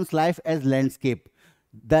someone's life as landscape.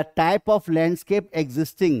 The type of landscape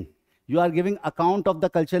existing, you are giving account of the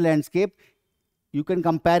cultural landscape. You can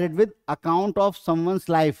compare it with account of someone's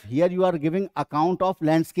life. Here you are giving account of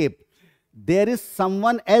landscape. There is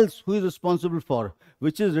someone else who is responsible for,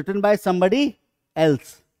 which is written by somebody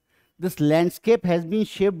else. This landscape has been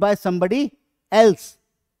shaped by somebody else.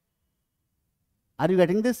 Are you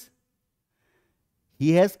getting this?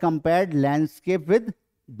 He has compared landscape with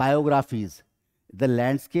biographies. The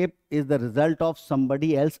landscape is the result of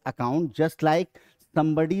somebody else's account, just like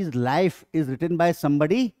somebody's life is written by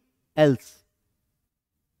somebody else.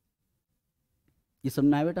 ये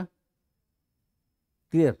समझना है बेटा?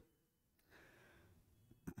 Clear?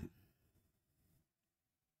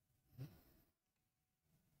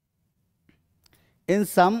 In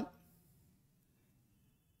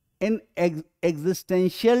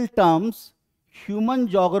existential terms, human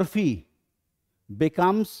geography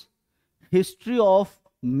becomes history of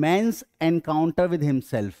man's encounter with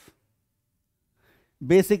himself.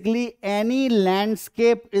 Basically, any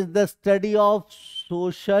landscape is the study of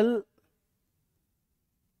social,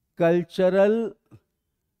 cultural,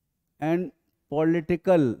 and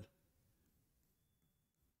political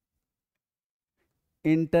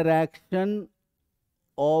interaction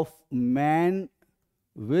of man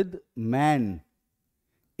with man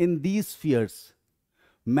in these spheres.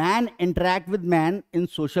 Man interact with man in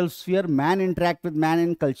social sphere, man interact with man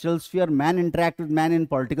in cultural sphere, man interact with man in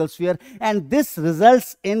political sphere, and this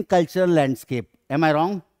results in cultural landscape. Am I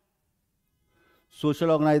wrong?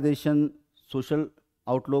 Social organization, social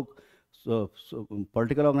outlook,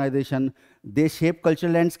 political organization, they shape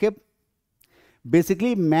cultural landscape.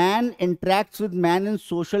 Basically, man interacts with man in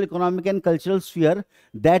social, economic, and cultural sphere.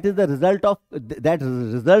 That is the result of that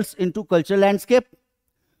results into cultural landscape.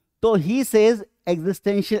 So he says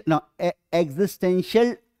existential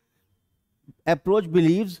approach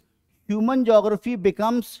believes human geography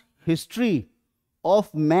becomes history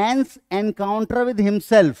of man's encounter with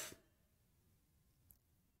himself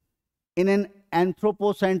in an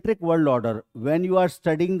anthropocentric world order. When you are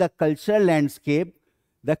studying the cultural landscape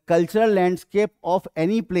of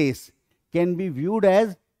any place can be viewed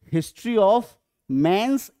as history of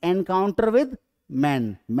man's encounter with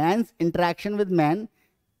man, man's interaction with man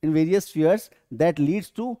in various spheres that leads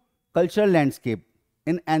to cultural landscape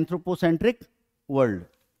in anthropocentric world.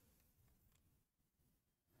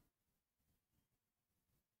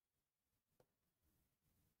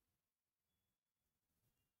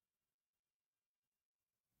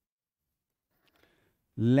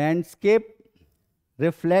 Landscape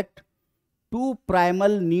reflect two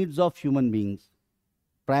primal needs of human beings.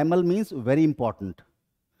 Primal means very important.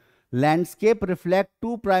 Landscape reflect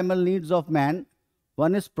two primal needs of man.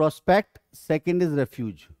 One is prospect, second is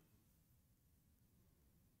refuge.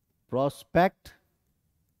 Prospect,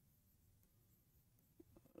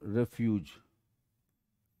 refuge.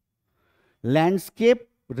 Landscape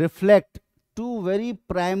reflect two very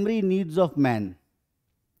primary needs of man.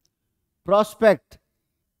 Prospect,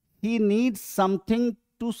 he needs something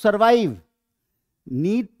to survive.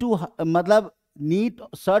 Need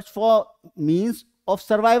search for means of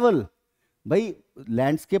survival. Bhai,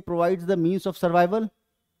 landscape provides the means of survival,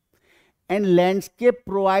 and landscape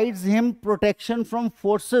provides him protection from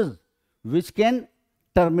forces which can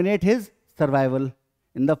terminate his survival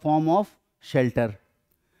in the form of shelter.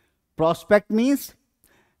 Prospect means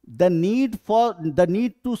the need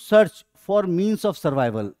to search for means of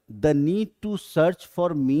survival. The need to search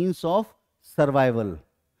for means of survival.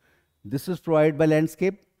 This is provided by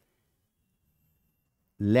landscape.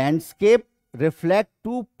 Landscape reflect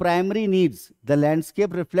two primary needs. The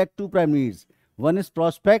landscape reflect two primary needs. One is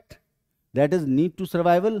prospect, that is need to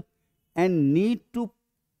survival, and need to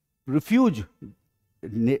refuge.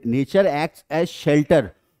 Nature acts as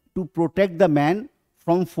shelter to protect the man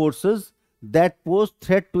from forces that pose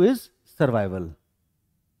threat to his survival.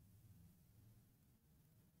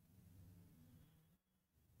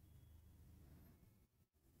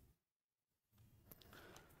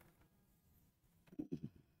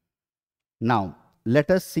 Now, let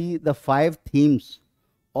us see the 5 themes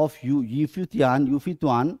of Yufi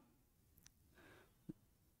Tuan.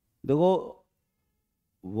 देखो,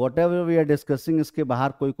 whatever we are discussing, इसके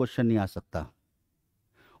बाहर कोई question नहीं आ सकता.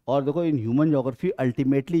 और देखो, in human geography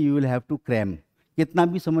ultimately you will have to cram. कितना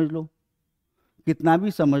भी समझ लो,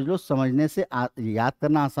 समझने से याद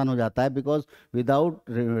करना आसान हो जाता है, because without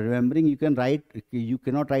remembering you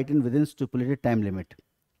can not right in with in stipulated time limit.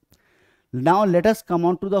 Now let us come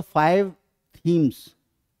on to the 5 themes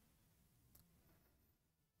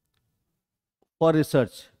for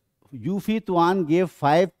research. Yufi Tuan gave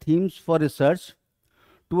 5 themes for research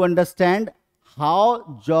to understand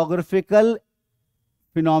how geographical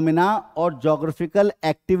phenomena or geographical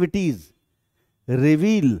activities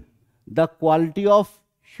reveal the quality of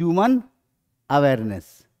human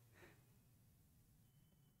awareness.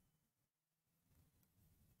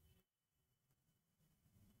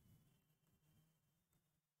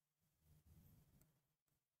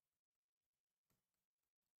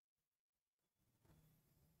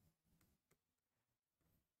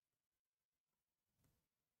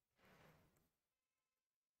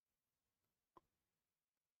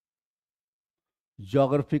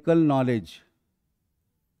 Geographical knowledge,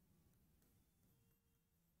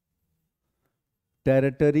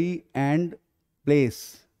 territory and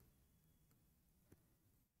place.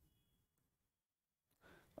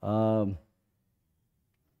 um,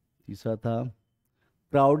 तीसरा था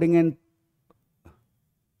crowding and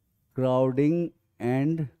crowding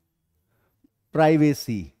and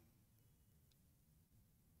privacy.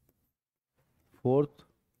 Fourth,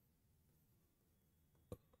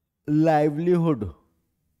 livelihood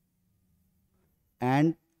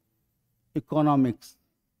and economics.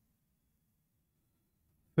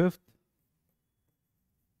 Fifth,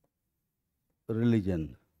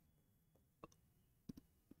 religion.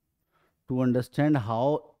 To understand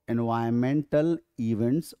how environmental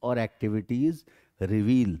events or activities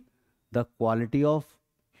reveal the quality of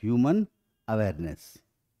human awareness.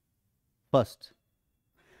 First,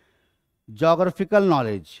 geographical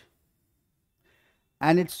knowledge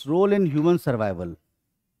and its role in human survival.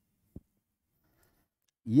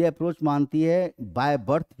 ये approach मानती है by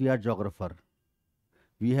birth we are geographer,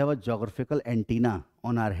 we have a geographical antenna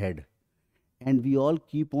on our head and we all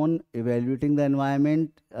keep on evaluating the environment,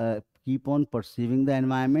 keep on perceiving the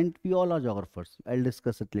environment. We all are geographers. I'll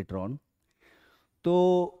discuss it later on. So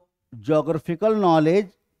geographical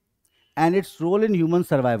knowledge and its role in human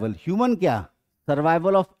survival. Human क्या?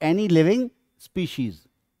 Survival of any living species.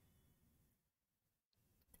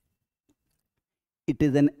 It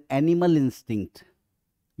is an animal instinct.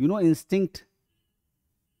 You know instinct?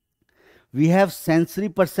 We have sensory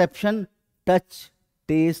perception, touch,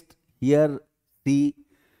 taste, hear, see.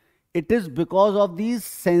 It is because of these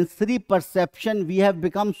sensory perception we have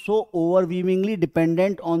become so overwhelmingly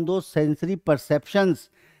dependent on those sensory perceptions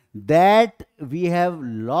that we have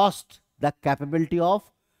lost the capability of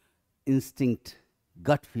instinct,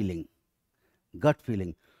 gut feeling. Gut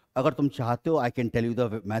feeling. अगर तुम चाहते हो, I can tell you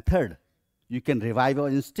the method. You can revive your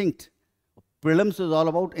instinct. Prelims is all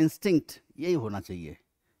about instinct. यही होना चाहिए.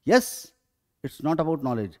 Yes, it's not about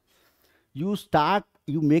knowledge.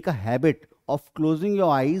 You make a habit of closing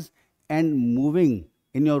your eyes and moving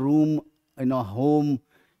in your room, in your home.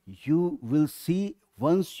 You will see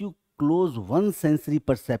once you close one sensory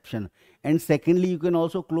perception, and secondly, you can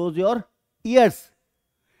also close your ears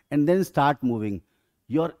and then start moving.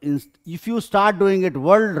 If you start doing it,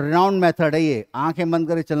 world-renowned method है ये, आंखें बंद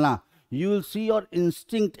करे चलना, you will see your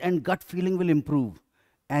instinct and gut feeling will improve.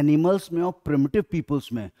 Animals में और primitive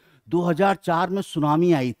peoples में 2004 में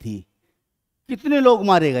सुनामी आई थी, कितने लोग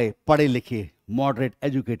मारे गए? पढ़े लिखे, moderate,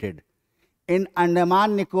 educated. In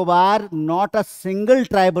Andaman Nicobar, not a single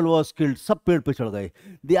tribal was killed. सब पेड़ पे चढ़ गए.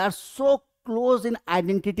 They are so close in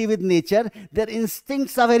identity with nature. Their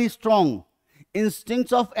instincts are very strong.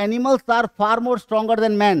 Instincts of animals are far more stronger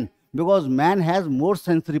than man because man has more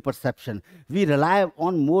sensory perception. We rely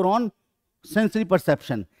more on sensory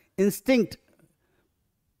perception. Instinct.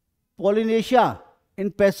 Polynesia,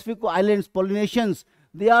 in Pacific Islands, Polynesians,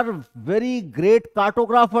 they are very great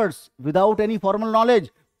cartographers without any formal knowledge.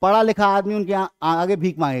 पढ़ा लिखा आदमी उनके आगे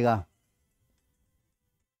भीख मांगेगा.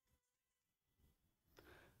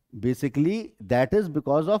 Basically, that is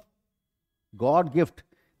because of God gift.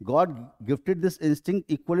 God gifted this instinct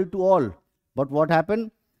equally to all. But what happened?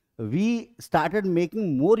 We started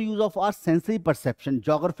making more use of our sensory perception.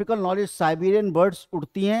 Geographical knowledge, Siberian birds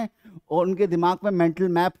उड़ती हैं और उनके दिमाग में mental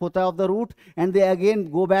map होता है of the route, and they again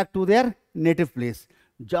go back to their native place.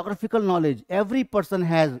 Geographical knowledge, every person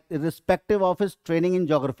has, irrespective of his training in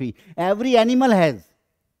geography. Every animal has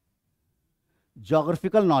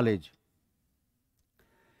geographical knowledge.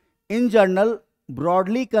 In general,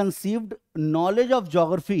 broadly conceived knowledge of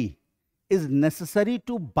geography is necessary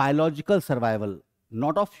to biological survival,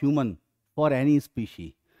 not of human, for any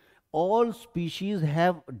species. All species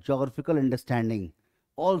have geographical understanding.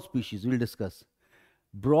 All species, we'll discuss.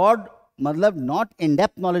 Broad, matlab not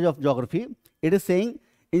in-depth knowledge of geography. It is saying,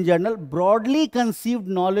 in general, broadly conceived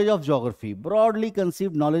knowledge of geography. Broadly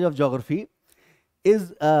conceived knowledge of geography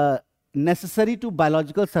is necessary to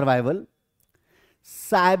biological survival.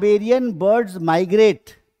 Siberian birds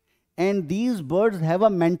migrate, and these birds have a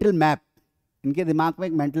mental map. इनके दिमाग में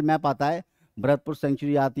एक mental map आता है. Bharatpur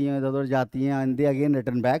century आती हैं, इधर उधर जाती हैं, and they again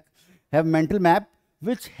return back, have mental map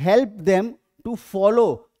which help them to follow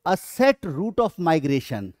a set route of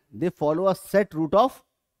migration. They follow a set route of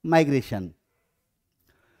migration.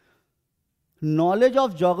 Knowledge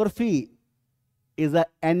of geography is an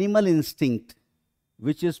animal instinct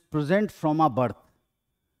which is present from our birth.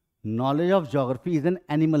 Knowledge of geography is an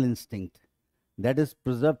animal instinct that is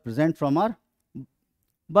present from our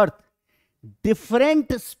birth.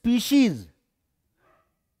 Different species,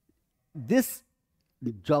 this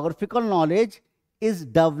geographical knowledge is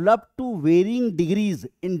developed to varying degrees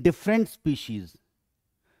in different species.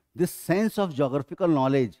 This sense of geographical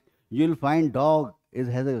knowledge, you will find dog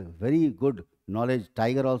has a very good knowledge,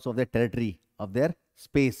 tiger also of their territory, of their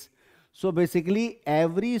space. So basically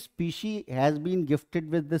every species has been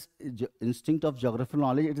gifted with this instinct of geographical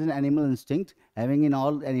knowledge. It is an animal instinct having in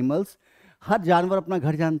all animals. हर जानवर अपना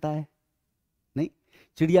घर जानता है, नहीं?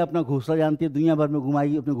 चिड़िया अपना घोंसला जानती है, दुनिया भर में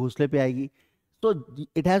घुमाएगी, अपने घोंसले पे आएगी. So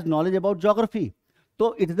it has knowledge about geography.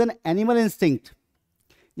 तो it is an animal instinct.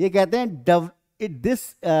 ये कहते हैं this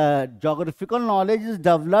geographical knowledge is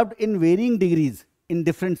developed in varying degrees in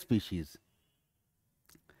different species.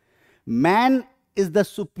 Man is the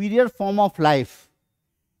superior form of life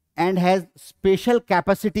and has special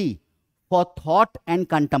capacity for thought and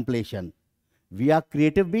contemplation. We are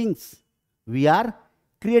creative beings. We are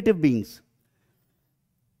creative beings.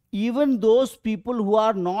 Even those people who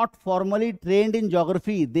are not formally trained in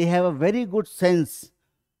geography, they have a very good sense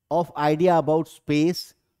of idea about space,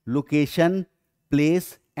 location, place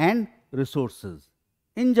and resources.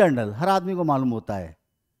 In general, हर आदमी को मालूम होता है.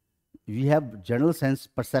 We have general sense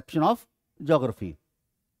perception of geography.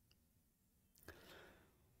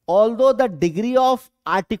 Although the degree of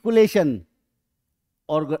articulation,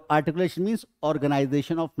 articulation means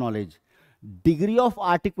organization of knowledge. Degree of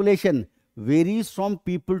articulation varies from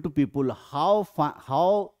people to people.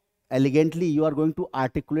 How elegantly you are going to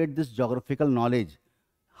articulate this geographical knowledge,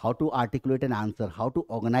 how to articulate an answer, how to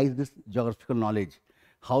organize this geographical knowledge,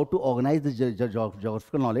 how to organize this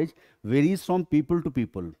geographical knowledge varies from people to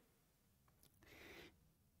people.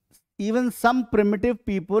 Even some primitive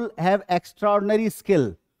people have extraordinary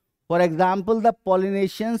skill. For example, the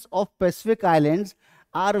Polynesians of Pacific Islands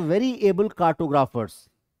are very able cartographers.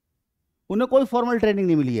 उन्हें कोई formal training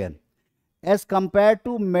नहीं मिली है, as compared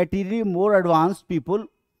to materially more advanced people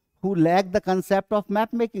who lack the concept of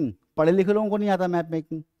map making. पढ़े लिखे लोगों को नहीं आता मैप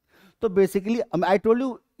मेकिंग. तो basically I told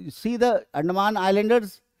you, see the Andaman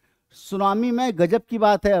Islanders, tsunami में गजब की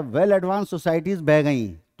बात है, वेल एडवांस सोसाइटीज बह गई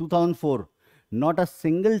 2004. Not a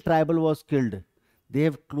single tribal was killed. They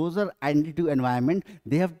have closure identity to environment.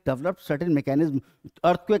 They have developed certain mechanism.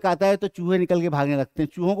 Earthquake आता है तो चूहे निकल के भागने लगते हैं,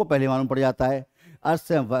 चूहों को पहले मालूम पड़ जाता है.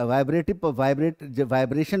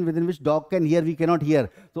 Vibration with in which dog can hear we can not here.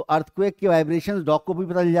 तो अर्थक्वेक के वाइब्रेशंस डॉग को भी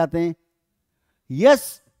पता चल जाते हैं.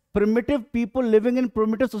 Yes, primitive people living in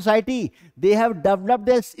primitive society, they have developed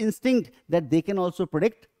this instinct that they can also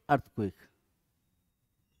predict earthquake.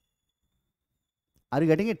 Are you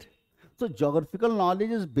getting it? So geographical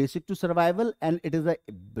knowledge is basic to survival, and it is a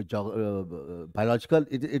biological,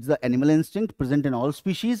 it's the animal instinct present in all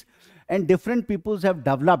species, and different peoples have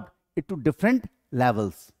developed it to different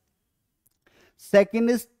levels.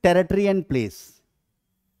 Second is territory and place.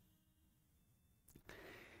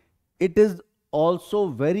 It is also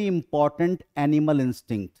very important animal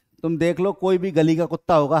instinct. तुम देख लो, कोई भी गली का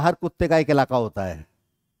कुत्ता होगा, हर कुत्ते का एक इलाका होता है.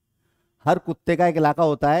 हर कुत्ते का एक इलाका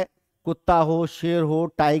होता है. कुत्ता हो, शेर हो,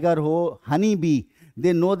 टाइगर हो, honey bee,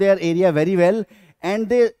 they know their area very well, and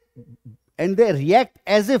they react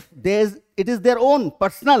as if it is their own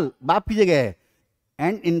personal, बाप की जगह है.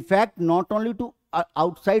 And in fact, not only to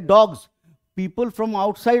outside dogs, people from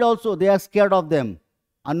outside also, they are scared of them.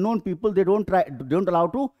 Unknown people, they don't allow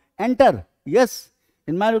to enter. Yes,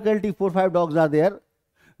 in my locality 4-5 dogs are there.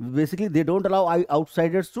 Basically they don't allow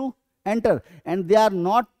outsiders to enter, and they are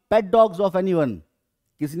not pet dogs of anyone.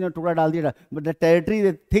 किसी ने टुकड़ा डाल दिया, but the territory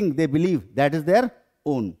they think, they believe that is their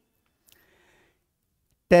own.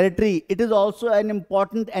 Territory, it is also an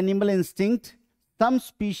important animal instinct. Some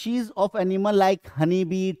species of animal like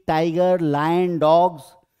honeybee, tiger, lion,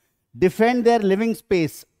 dogs defend their living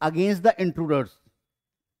space against the intruders.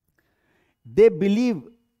 They believe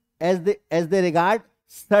as they regard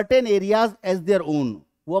certain areas as their own.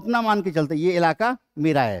 वो अपना मान के चलते, ये इलाका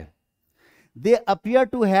मेरा है. They appear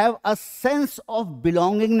to have a sense of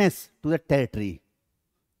belongingness to the territory.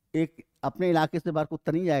 एक अपने इलाके से बाहर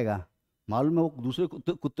कुत्ता नहीं जाएगा, मालूम है वो दूसरे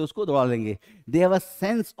कुत्ते उसको दौड़ा लेंगे. They have a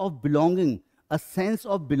sense of belonging, a sense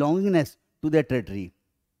of belongingness to their territory.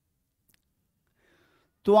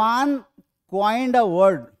 Tuan coined a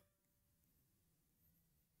word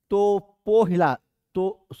to Topohila,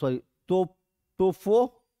 to,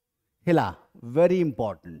 Tofohila, very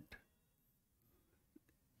important.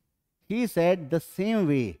 He said the same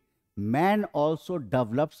way man also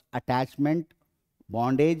develops attachment,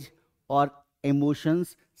 bondage or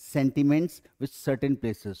emotions, sentiments with certain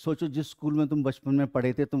places. सोचो जिस school में तुम बचपन में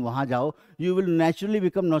पढ़े थे तुम वहां जाओ, you will naturally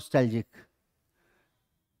become nostalgic.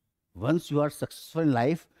 Once you are successful in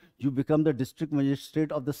life, you become the district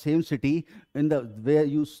magistrate of the same city in the where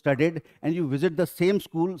you studied, and you visit the same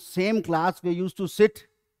school, same class where you used to sit.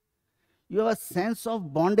 You have a sense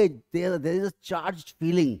of bondage. There is a charged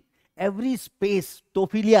feeling. Every space,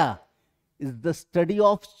 tophilia, is the study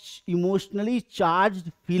of emotionally charged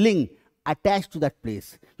feeling attached to that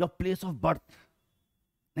place, your place of birth.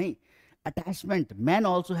 Nahi? Attachment. Man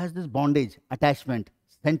also has this bondage, attachment,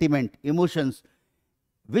 sentiment, emotions,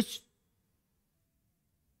 which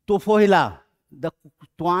Tofohila, the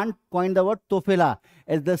Tuan coined the word Tofohila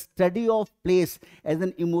as the study of place as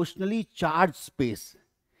an emotionally charged space.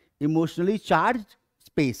 Emotionally charged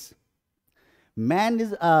space. Man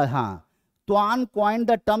is, Tuan coined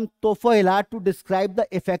the term Tofohila to describe the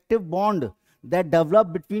effective bond that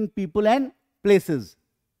develops between people and places.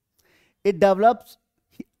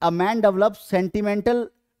 A man develops sentimental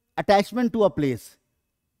attachment to a place.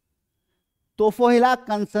 Tofohila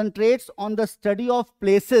concentrates on the study of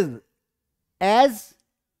places as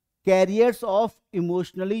carriers of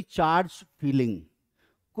emotionally charged feeling.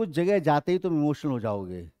 कुछ जगह जाते ही तुम emotional हो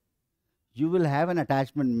जाओगे. You will have an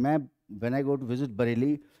attachment. When I go to visit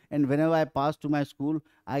Bareilly, and whenever I pass to my school,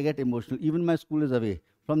 I get emotional. Even my school is away.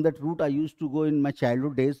 From that route I used to go in my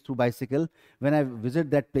childhood days through bicycle. When I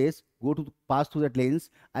visit that place, pass through that lanes,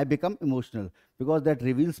 I become emotional because that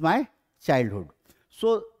reveals my childhood.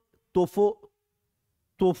 So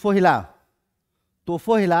Tofohila,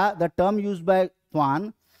 the term used by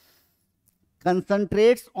Tuan,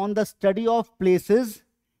 concentrates on the study of places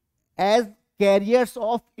as carriers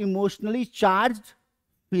of emotionally charged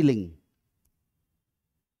feeling.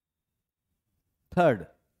 Third,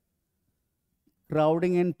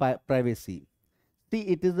 crowding and privacy. See,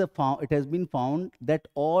 it has been found that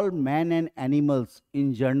all men and animals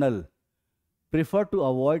in general prefer to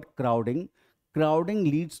avoid crowding. Crowding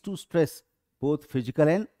leads to stress, both physical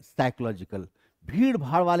and psychological. भीड़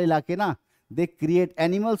भाड़ वाले इलाके ना, they create,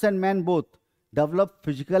 animals and men both develop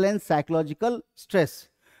physical and psychological stress.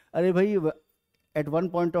 अरे भाई, at one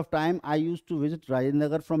point of time I used to visit Rajendra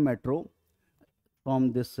Nagar from metro,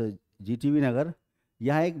 from this GTV Nagar.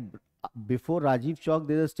 यहाँ एक before Rajiv Chowk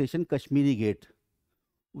there station Kashmiri gate.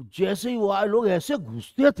 जैसे ही वो लोग ऐसे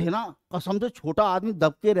घुसते थे ना, कसम से छोटा आदमी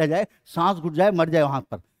दब के रह जाए, सांस घुट जाए, मर जाए वहां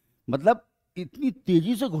पर. मतलब इतनी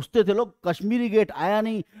तेजी से घुसते थे लोग. कश्मीरी गेट आया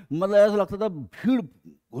नहीं, मतलब ऐसा लगता था भीड़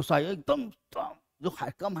घुसा एकदम, जो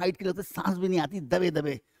कम हाइट की लगता, सांस भी नहीं आती, दबे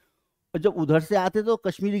दबे. और जब उधर से आते तो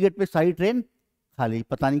कश्मीरी गेट पे सारी ट्रेन खाली,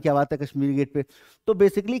 पता नहीं क्या बात है कश्मीरी गेट पे. तो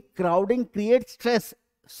basically crowding create stress,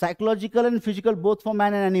 psychological and physical, both for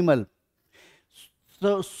man and animal.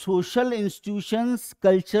 So social institutions,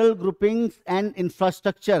 cultural groupings and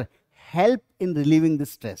infrastructure help in relieving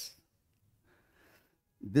this stress.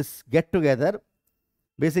 This get together,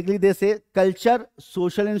 basically they say culture,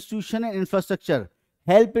 social institution and infrastructure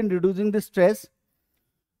help in reducing the stress.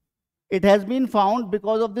 It has been found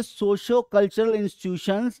because of the socio-cultural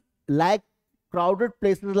institutions like crowded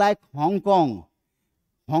places like Hong Kong.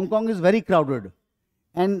 Hong Kong is very crowded.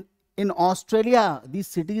 And in Australia, these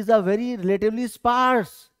cities are very relatively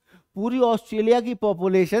sparse. पूरी Australia की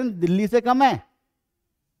population Delhi से कम है.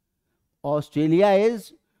 Australia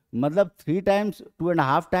is मतलब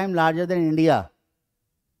 2.5 times larger than India.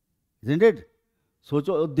 Isn't it?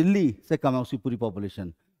 सोचो दिल्ली से कम है उसकी पूरी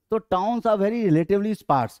population. So towns are very relatively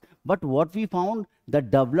sparse. But what we found, the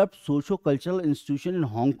developed socio-cultural institution in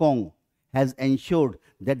Hong Kong has ensured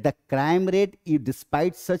that the crime rate,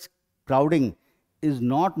 despite such crowding, is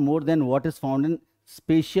not more than what is found in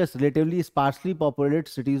spacious, relatively sparsely populated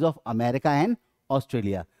cities of America and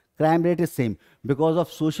Australia. Crime rate is same because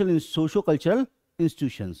of socio-cultural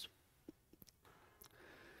institutions.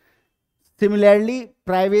 Similarly,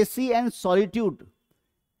 privacy and solitude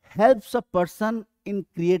helps a person in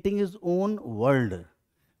creating his own world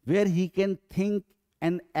where he can think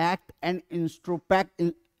and act and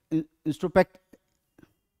introspection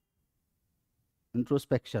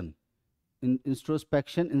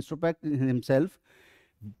introspect himself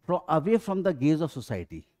away from the gaze of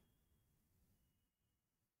society.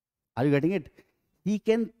 Are you getting it? He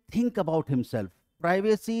can think about himself.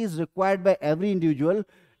 Privacy is required by every individual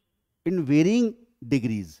in varying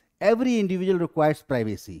degrees. Every individual requires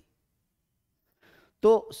privacy.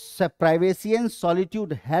 So privacy and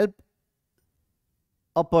solitude help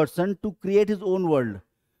a person to create his own world.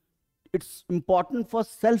 It's important for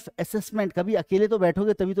self assessment. कभी अकेले तो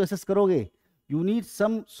बैठोगे तभी तो assess करोगे. You need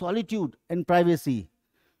some solitude and privacy.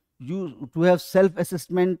 You to have self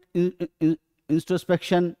assessment,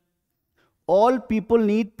 introspection. All people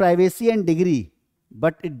need privacy and degree,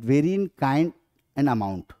 but it vary in kind and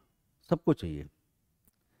amount. सबको चाहिए.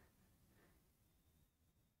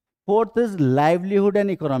 Fourth is livelihood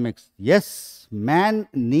and economics. Yes, man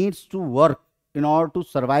needs to work in order to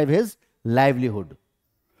survive his livelihood.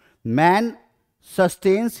 Man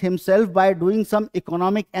sustains himself by doing some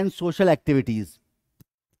economic and social activities.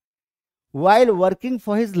 While working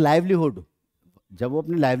for his livelihood, जब वो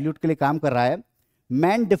अपने livelihood के लिए काम कर रहा है,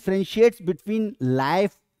 man differentiates between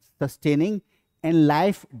life sustaining and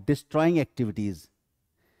life destroying activities.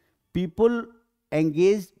 People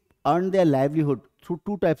engaged earn their livelihood through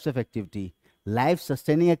two types of activity: life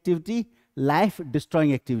sustaining activity, life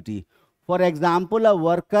destroying activity. For example, a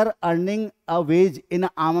worker earning a wage in an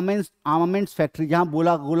armaments factory जहाँ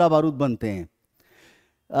गोला बारूद बनते हैं.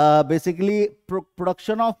 Basically,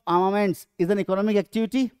 production of armaments is an economic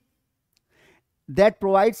activity that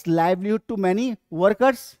provides livelihood to many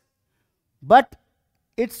workers, but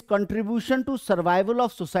its contribution to survival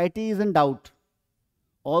of society is in doubt.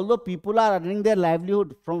 Although people are earning their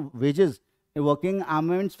livelihood from wages working in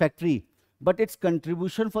armaments factory, but its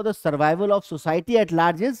contribution for the survival of society at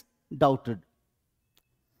large is doubted.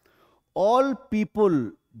 All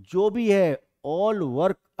people, जो भी है, all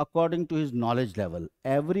work according to his knowledge level.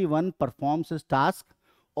 Everyone performs his task.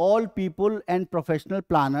 All people and professional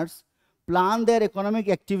planners plan their economic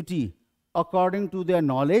activity according to their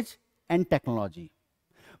knowledge and technology.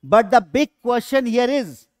 But the big question here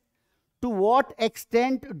is, to what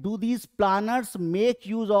extent do these planners make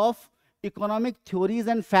use of economic theories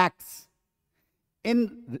and facts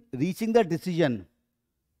in reaching the decision?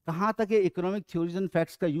 कहाँ तक ये economic theories and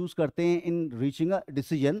facts का use करते हैं in reaching a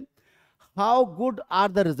decision? How good are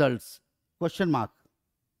the results? Question mark.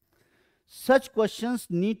 Such questions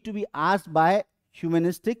need to be asked by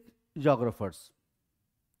humanistic geographers.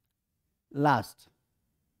 Last,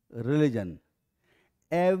 religion.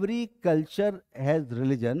 Every culture has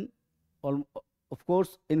religion. Of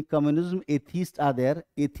course, in communism, atheists are there,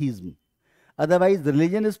 atheism. Otherwise,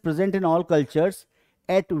 religion is present in all cultures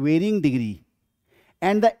at varying degree.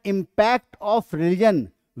 And the impact of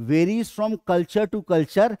religion varies from culture to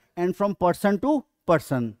culture and from person to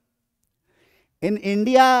person. In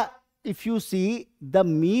India, if you see, the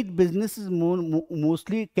meat business is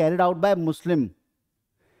mostly carried out by Muslim.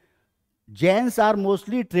 Jains are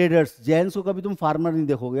mostly traders. Jains को कभी तुम farmer नहीं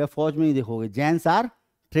देखोगे या फौज में नहीं देखोगे. Jains are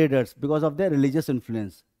traders because of their religious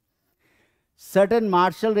influence. Certain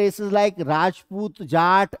martial races like Rajput,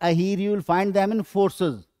 Jat, Ahir, you will find them in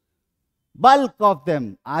forces. Bulk of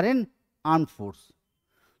them are in armed force.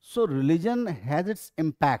 So religion has its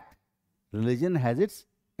impact. Religion has its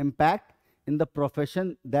impact in the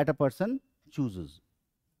profession that a person chooses.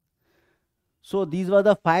 So these were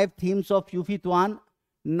the 5 themes of Yufi Tuan.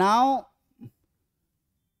 Now,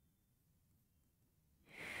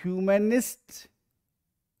 humanistic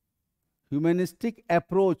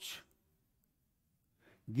approach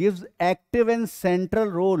gives active and central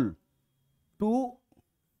role to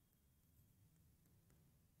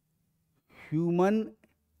human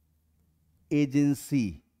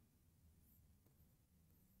agency,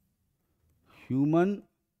 human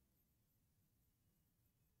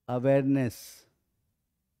awareness,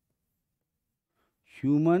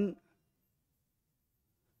 human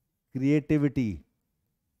creativity,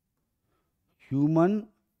 human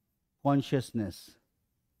consciousness.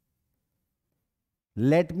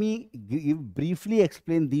 Let me briefly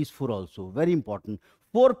explain these 4 also. Very important.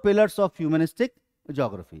 4 pillars of humanistic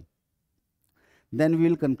geography. Then we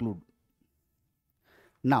will conclude.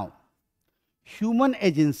 Now, human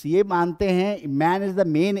agency, ये मानते हैं man is the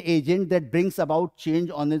main agent that brings about change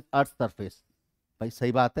on the earth's surface. भाई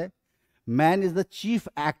सही बात है. Man is the chief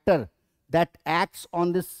actor that acts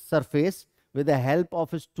on this surface with the help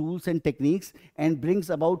of his tools and techniques and brings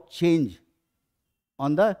about change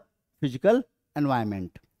on the physical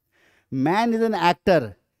environment. Man is an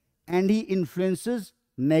actor and he influences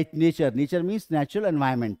nature. Nature means natural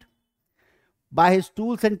environment by his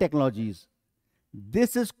tools and technologies.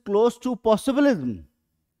 This is close to possibilism,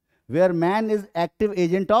 where man is active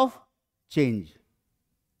agent of change.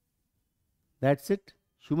 That's it.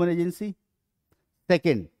 Human agency.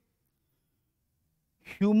 Second,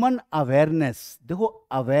 human awareness. देखो,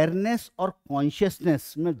 awareness और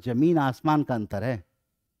consciousness में जमीन आसमान का अंतर है.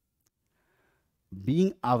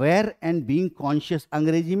 Being aware and being conscious,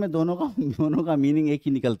 अंग्रेजी में दोनों का मीनिंग एक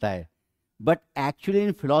ही निकलता है, but actually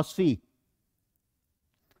in philosophy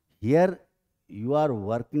Here you are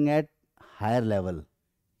working at higher level.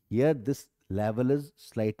 Here this level is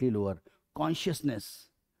slightly lower. Consciousness,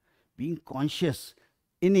 being conscious.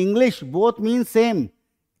 In English, both mean same.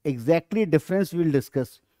 Exactly difference we'll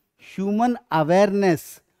discuss. Human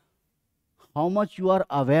awareness, how much you are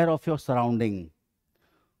aware of your surrounding.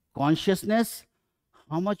 Consciousness,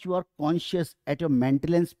 how much you are conscious at your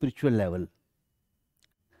mental and spiritual level.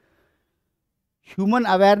 Human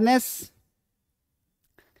awareness,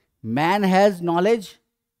 man has knowledge.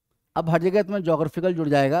 अब हर जगह तुम्हें geographical जुड़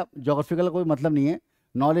जाएगा. Geographical कोई मतलब नहीं है.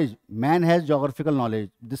 Knowledge, man has geographical knowledge.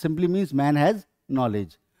 This simply means man has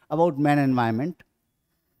knowledge about man environment.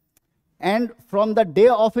 And from the day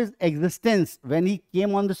of his existence, when he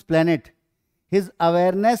came on this planet, his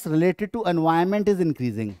awareness related to environment is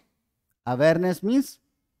increasing. Awareness means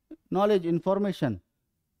knowledge, information.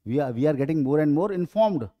 We are getting more and more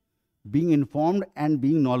informed. Being informed and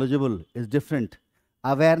being knowledgeable is different.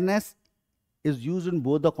 Awareness is used in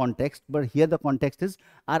both the context, but here the context is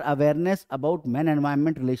our awareness about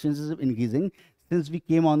man-environment relations is increasing since we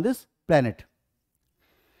came on this planet.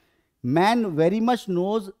 Man very much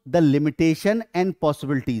knows the limitation and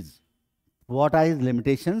possibilities. What are his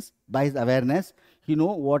limitations? By his awareness, he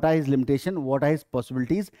knows what are his limitations, what are his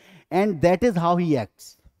possibilities, and that is how he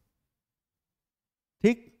acts.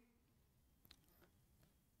 ठीक?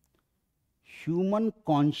 Human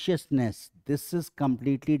consciousness, this is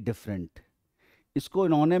completely different. इसको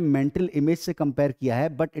इन्होंने mental image से compare किया है,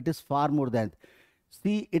 but it is far more than.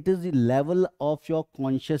 See, it is the level of your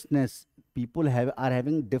consciousness. People are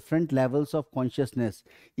having different levels of consciousness.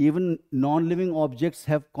 Even non-living objects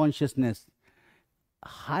have consciousness.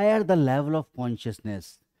 Higher the level of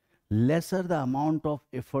consciousness, lesser the amount of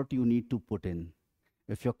effort you need to put in.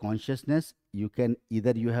 If your consciousness, you can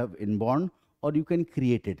either you have inborn or you can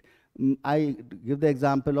create it. I give the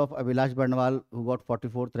example of Abhilash Bandwal, who got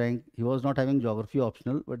 44th rank. He was not having geography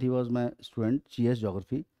optional, but he was my student, GS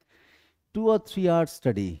geography. 2 or 3 hours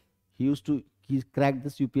study. He cracked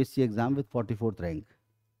this UPSC exam with 44th rank.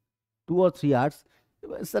 2 or 3 hours.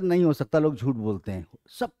 Sir नहीं हो सकता, लोग झूठ बोलते हैं.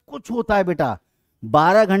 सब कुछ होता है बेटा.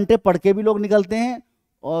 12 घंटे पढ़ के भी लोग निकलते हैं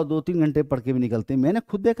और 2-3 घंटे पढ़ के भी निकलते हैं. मैंने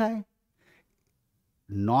खुद देखा है.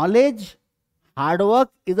 Knowledge, hard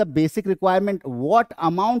work is a basic requirement. What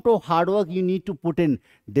amount of hard work you need to put in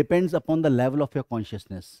depends upon the level of your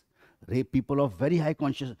consciousness. People of very high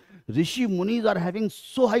consciousness, Rishi Munis are having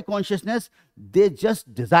so high consciousness, they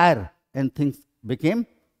just desire and things became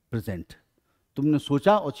present. तुमने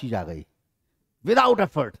सोचा और चीज आ गई. Without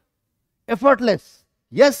effort, effortless.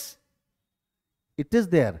 Yes, it is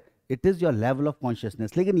there. It is your level of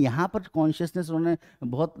consciousness. लेकिन यहाँ पर consciousness उन्होंने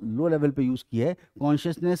बहुत low level पे use की है.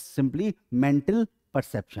 Consciousness simply mental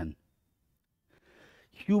perception.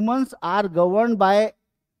 Humans are governed by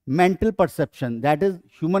mental perception, that is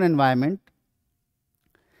human environment,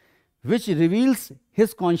 which reveals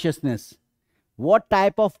his consciousness. What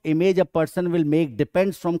type of image a person will make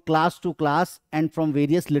depends from class to class and from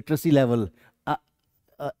various literacy level.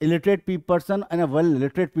 Illiterate person and a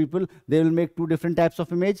well-literate people, they will make 2 different types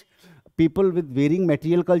of image. People with varying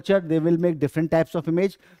material culture, they will make different types of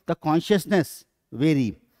image. The consciousness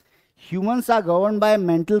vary. Humans are governed by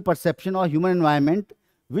mental perception or human environment,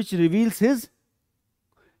 which reveals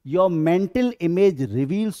your mental image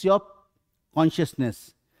reveals your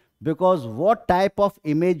consciousness, because what type of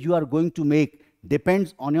image you are going to make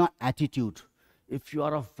depends on your attitude. If you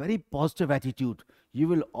are of very positive attitude, you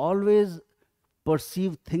will always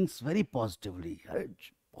perceive things very positively.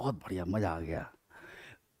 बहुत बढ़िया, मजा आ गया.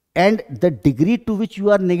 And the degree to which you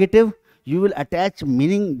are negative, you will attach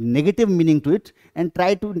negative meaning to it and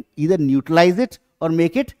try to either neutralize it or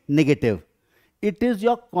make it negative. It is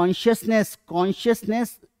your consciousness.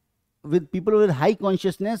 Consciousness, with people with high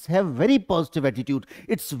consciousness, have very positive attitude.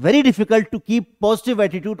 It's very difficult to keep positive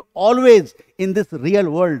attitude always in this real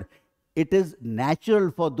world. It is natural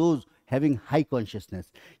for those having high consciousness.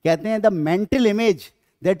 कहते हैं the mental image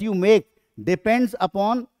that you make depends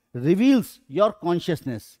upon, reveals your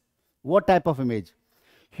consciousness. What type of image?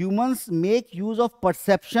 Humans make use of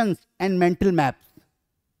perceptions and mental maps.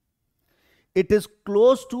 It is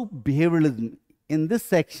close to behavioralism. In this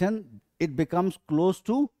section, it becomes close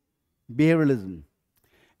to behavioralism.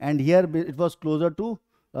 And here it was closer to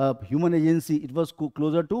human agency. It was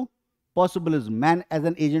closer to possibilism. Man as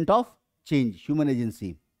an agent of change, human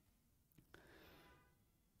agency.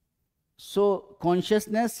 So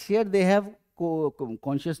consciousness, here they have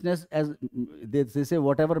consciousness as they say,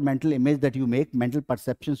 whatever mental image that you make, mental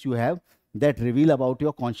perceptions you have that reveal about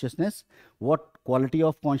your consciousness, what quality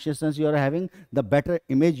of consciousness you are having, the better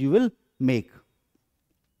image you will make.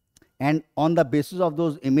 And on the basis of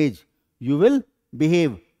those image, you will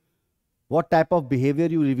behave. what type of behavior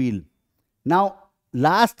you reveal. Now,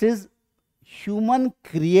 last is human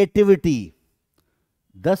creativity.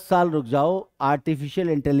 10 साल रुक जाओ, artificial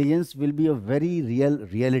intelligence will be a very real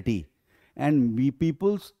reality, and we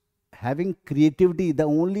people's having creativity, the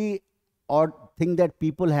only odd thing that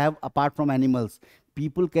people have apart from animals,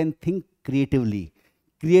 people can think creatively.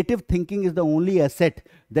 Creative thinking is the only asset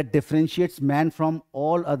that differentiates man from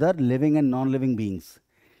all other living and non-living beings.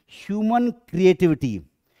 Human creativity.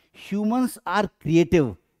 Humans are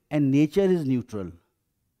creative and nature is neutral.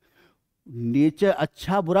 Nature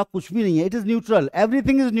अच्छा बुरा कुछ भी नहीं है. It is neutral.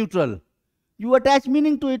 Everything is neutral. You attach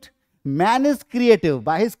meaning to it. Man is creative.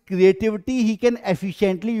 By his creativity, he can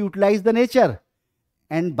efficiently utilize the nature.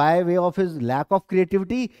 And by way of his lack of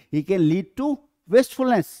creativity, he can lead to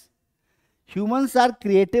wastefulness. Humans are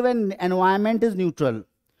creative and environment is neutral.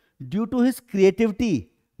 Due to his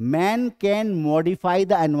creativity, man can modify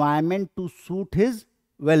the environment to suit his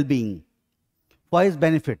well-being, for his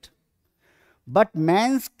benefit. But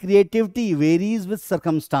man's creativity varies with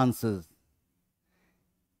circumstances.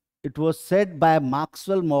 It was said by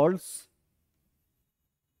Maxwell Maltz,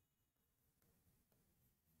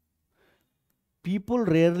 people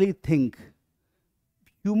rarely think.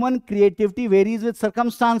 Human creativity varies with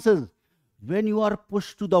circumstances. When you are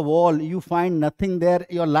pushed to the wall, you find nothing there,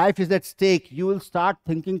 your life is at stake, you will start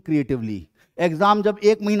thinking creatively. Exam जब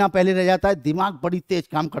 1 महीना पहले रह जाता है, दिमाग बड़ी तेज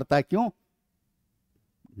काम करता है. क्यों?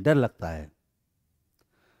 डर लगता है.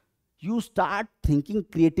 You start thinking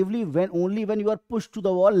creatively when you are pushed to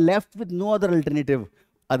the wall, left with no other alternative.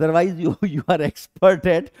 Otherwise, you are expert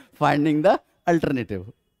at finding the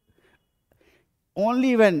alternative.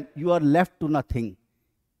 Only when you are left to nothing.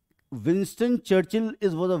 Winston Churchill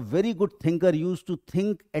was a very good thinker, used to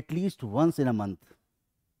think at least once in a month.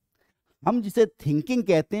 हम जिसे thinking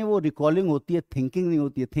कहते हैं वो recalling होती है, thinking नहीं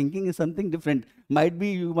होती है. Thinking is something different.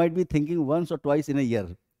 You might be thinking once और ट्वाइस इन अ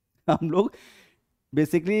ईयर. हम लोग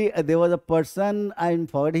basically there was a person, I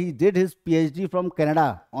forgot, he did his PhD from Canada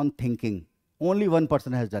on thinking. Only one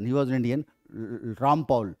person has done. He was an Indian, Ram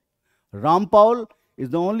Paul. Ram Paul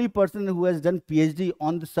is the only person who has done PhD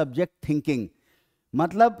on the subject thinking.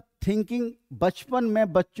 मतलब thinking बचपन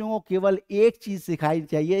में बच्चों को केवल एक चीज सिखाई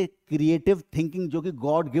चाहिए, क्रिएटिव थिंकिंग, जो कि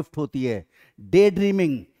गॉड गिफ्ट होती है. Day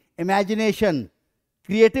dreaming, imagination,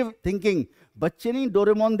 creative thinking. बच्चे नहीं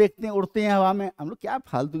डोरेमोन देखते हैं, उड़ते हैं हवा में. हम लोग क्या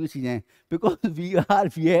फालतू की चीजें हैं. Because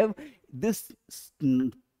we have this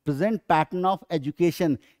present pattern of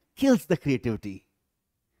education kills the creativity.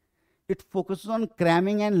 It focuses on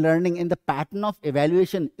cramming and learning, and the pattern of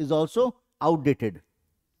evaluation is also outdated.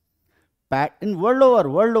 In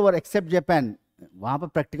world over except Japan, वहां पर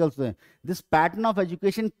प्रैक्टिकल्स हैं. This pattern of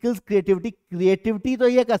education kills creativity. Creativity तो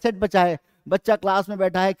ये एक asset बचा है. बच्चा class में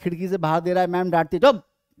बैठा है, खिड़की से बाहर दे रहा है, मैम डांटती है, जब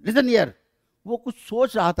लिसन हियर. वो कुछ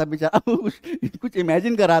सोच रहा था बेचारा, कुछ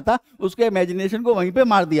इमेजिन कर रहा था, उसके इमेजिनेशन को वहीं पे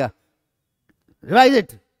मार दिया. Revise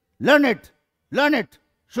it, learn it,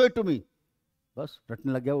 show it to me. बस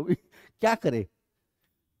रटने लग गया वो भी. क्या करे?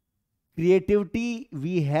 Creativity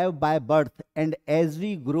we have by birth, and as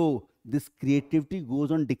we grow, this creativity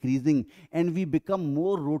goes on decreasing, and we become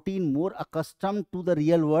more routine, more accustomed to the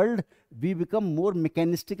real world. We become more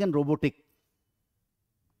mechanistic and robotic.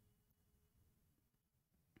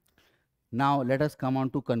 Now let us come on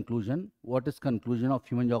to conclusion. What is conclusion of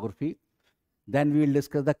human geography? Then we will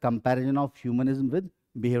discuss the comparison of humanism with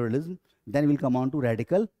behavioralism. Then we will come on to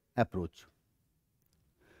radical approach.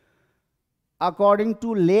 According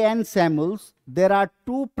to Lay and Samuels, there are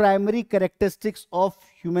two primary characteristics of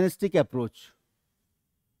humanistic approach.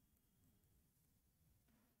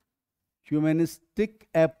 Humanistic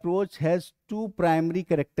approach has two primary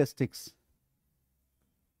characteristics.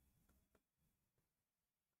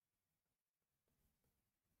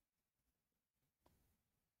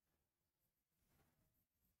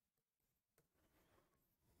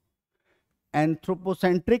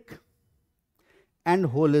 Anthropocentric and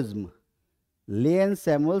holism. Lay and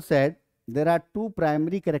Samuel said there are two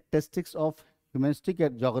primary characteristics of humanistic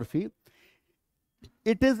geography.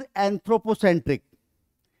 It is anthropocentric.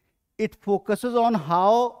 It focuses on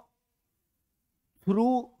how,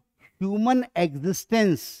 through human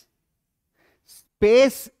existence,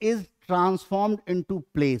 space is transformed into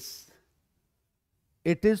place.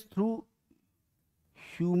 It is through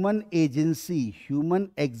human agency,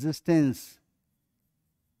 human existence,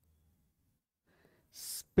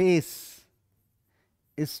 space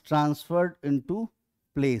is transferred into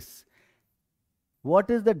place. What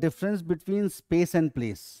is the difference between space and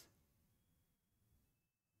place?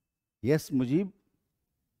 Yes, Mujib.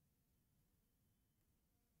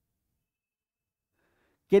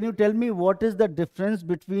 Can you tell me what is the difference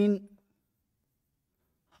between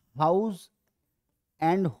house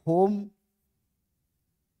and home,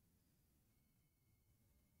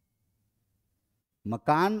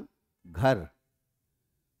 मकान, घर।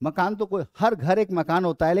 मकान तो कोई, हर घर एक मकान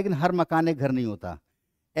होता है, लेकिन हर मकान एक घर नहीं होता.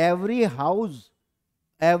 Every house,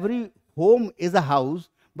 every home is a house,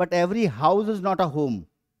 but every house is not a home.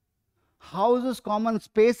 House is common,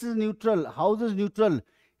 space is neutral, house is neutral.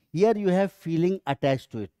 Here you have feeling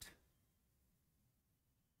attached to it.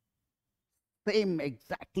 Same,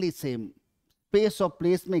 exactly same. Space और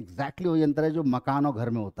place में exactly वही अंतर है जो मकान और घर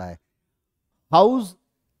में होता है. House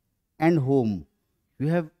and home, you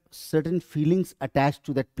have certain feelings attached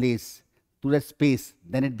to that place, to that space.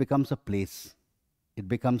 Then it becomes a place. It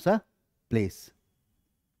becomes a place.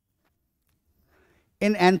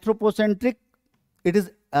 In anthropocentric, it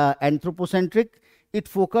is anthropocentric. It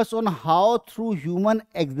focuses on how through human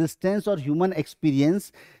existence or human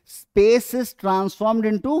experience, space is transformed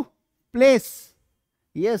into place.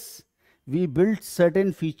 Yes, we build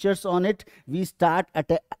certain features on it. We start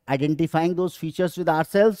identifying those features with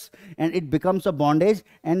ourselves, and it becomes a bondage,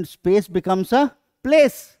 and space becomes a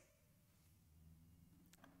place.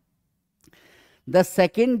 The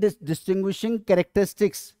second distinguishing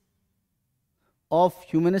characteristics of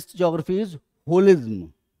humanist geography is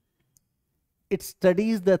holism. It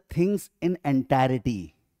studies the things in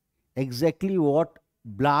entirety. Exactly what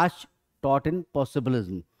Blasch taught in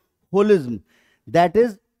possibilism. Holism, that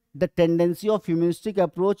is, the tendency of humanistic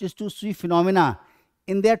approach is to see phenomena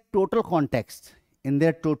in their total context. In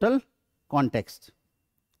their total context.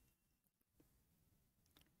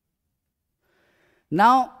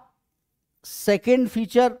 Now, second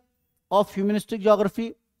feature of humanistic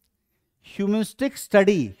geography, humanistic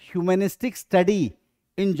study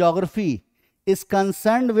in geography is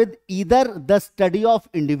concerned with either the study of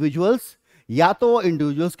individuals, या तो वो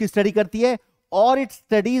individuals की study करती है, or it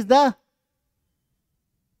studies the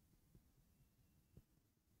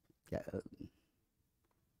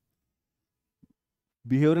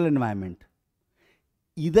behavioral environment.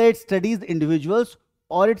 Either it studies individuals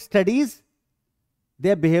or it studies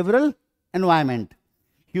their behavioral environment.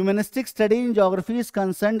 Humanistic study in geography is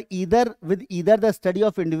concerned either with the study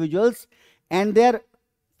of individuals and their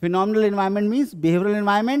phenomenal environment, means behavioral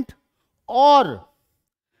environment, or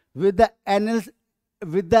with the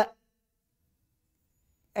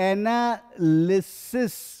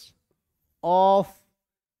analysis of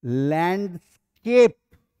landscape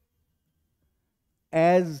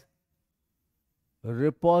as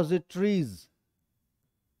repositories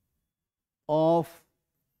of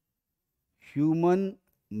human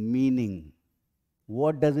meaning.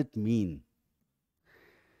 What does it mean?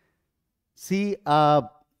 See,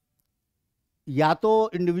 या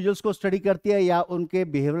तो individuals को study करती है या उनके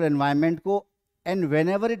behavioural environment को, and when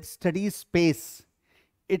ever it studies space,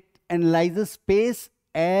 it analyses space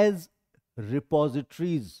as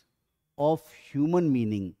repositories of human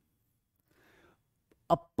meaning.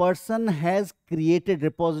 A person has created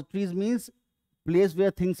repositories, means place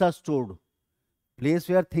where things are stored. Place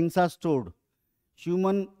where things are stored.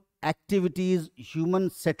 Human activities, human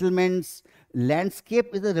settlements,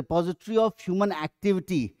 landscape is a repository of human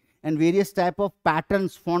activity and various type of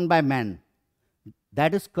patterns formed by man.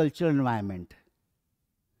 That is cultural environment.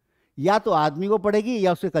 या तो आदमी को पड़ेगी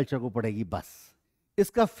या उसके culture को पड़ेगी, बस.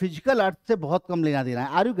 इसका फिजिकल अर्थ से बहुत कम लेना देना है.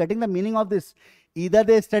 Are you getting the meaning of this? Either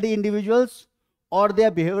they study individuals or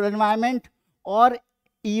their behavioral environment, or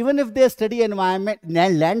even if they study environment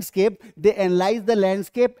landscape, they analyze the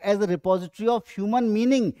landscape as a repository of human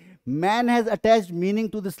meaning. Man has attached meaning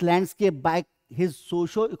to this landscape by his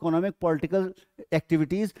socio-economic political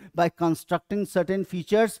activities, by constructing certain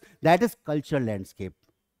features. That is cultural landscape.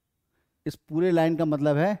 इस पूरे line का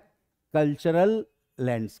मतलब है cultural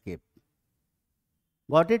landscape.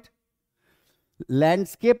 Got it?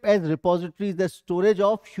 Landscape as repository is the storage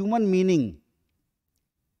of human meaning.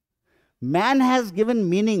 Man has given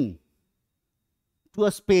meaning to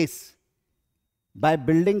a space by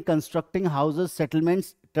building, constructing houses,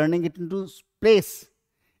 settlements, turning it into place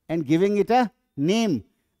and giving it a name,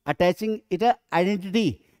 attaching it a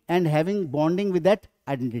identity and having bonding with that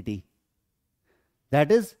identity.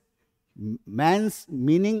 That is man's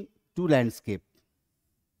meaning to landscape.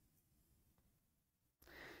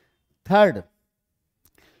 Third,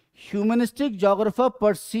 humanistic geographer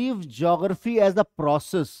perceives geography as a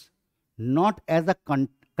process, not as a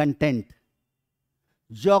content.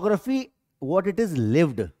 Geography, what it is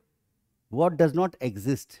lived, what does not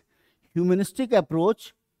exist. Humanistic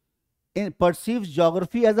approach perceives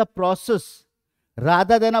geography as a process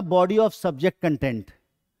rather than a body of subject content.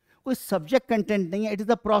 कोई subject content नहीं है, it is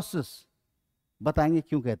a process. बताएंगे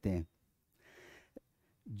क्यों कहते हैं.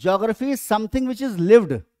 Geography is something which is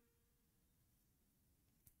lived,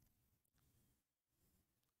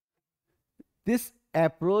 This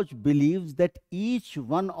approach believes that each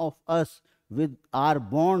one of us with are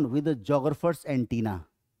born with a geographer's antenna.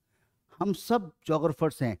 हम सब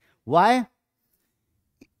geographers हैं. Why?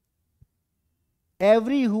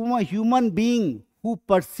 Every human being who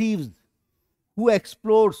perceives, who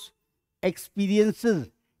explores, experiences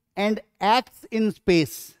and acts in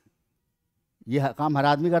space, ये काम हर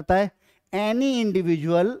आदमी करता है. Any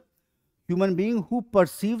individual human being who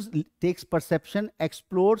perceives, takes perception,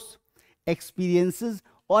 explores, experiences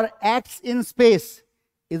or acts in space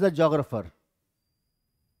is a geographer.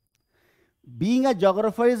 Being a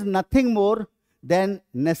geographer is nothing more than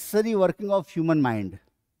necessary working of human mind.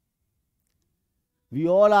 We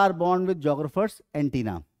all are born with geographer's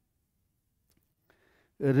antenna.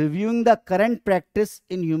 Reviewing the current practice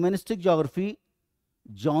in humanistic geography,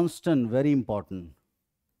 Johnston, very important.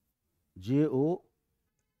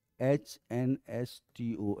 Johnston.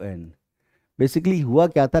 Basically हुआ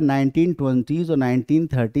क्या था, 1920s और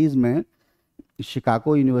 1930s में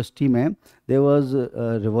Chicago university में there was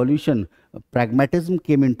revolution. Pragmatism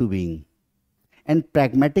came into being and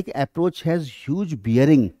pragmatic approach has huge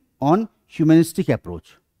bearing on humanistic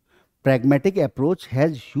approach. Pragmatic approach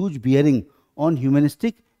has huge bearing on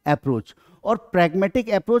humanistic approach. और pragmatic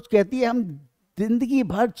approach कहती है हम जिंदगी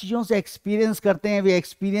भर चीज़ों से एक्सपीरियंस करते हैं. We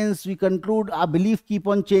experience, we conclude, our belief keep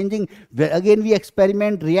on changing, again we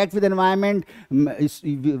experiment, react with environment,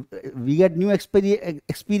 we get new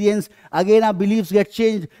experience, again our beliefs get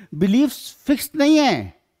change. Beliefs fixed नहीं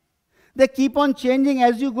है, they keep on changing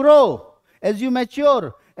as you grow, as you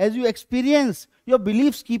mature, as you experience, your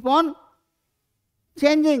beliefs keep on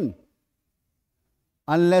changing.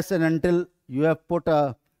 Unless and until you have put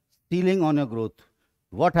a ceiling on your growth,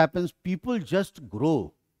 what happens? People just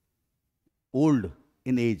grow old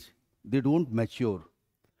in age. They don't mature.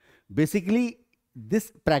 Basically, this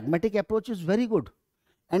pragmatic approach is very good.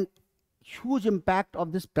 And huge impact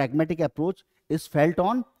of this pragmatic approach is felt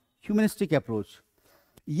on humanistic approach.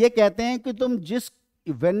 ये कहते हैं कि तुम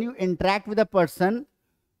when you interact with a person,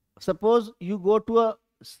 suppose you go to a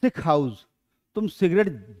sick house, तुम cigarette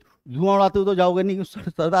धुआं उड़ाते हो तो जाओगे नहीं,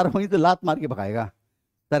 सरदार वहीं तो लात मार के भगाएगा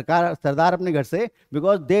सरदार अपने घर से,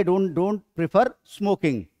 because they don't prefer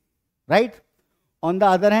smoking, right. On the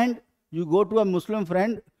other hand, you go to a Muslim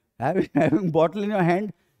friend having bottle in your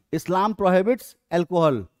hand, Islam prohibits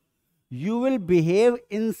alcohol. You will behave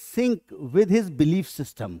in sync with his belief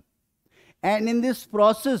system. And in this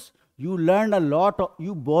process, you learn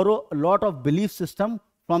you borrow a lot of belief system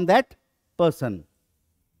from that person.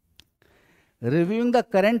 Reviewing the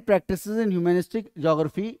current practices in humanistic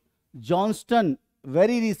geography, Johnston,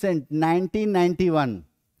 very recent, 1991,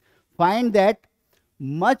 find that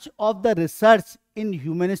much of the research in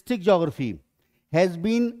humanistic geography has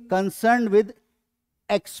been concerned with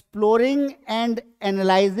exploring and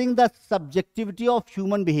analyzing the subjectivity of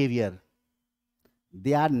human behavior.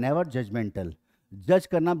 They are never judgmental. Judge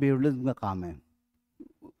करना behavioralism का काम है,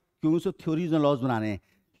 क्यों उसे theories and laws बनाने हैं.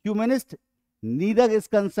 Humanist neither is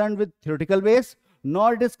concerned with theoretical base,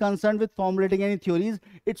 nor it is concerned with formulating any theories.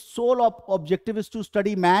 Its sole objective is to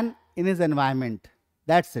study man in his environment.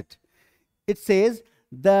 That's it. It says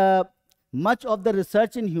much of the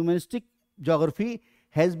research in humanistic geography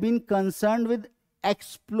has been concerned with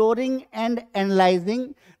exploring and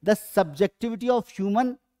analyzing the subjectivity of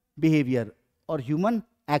human behavior or human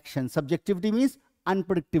action. Subjectivity means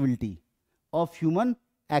unpredictability of human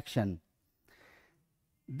action.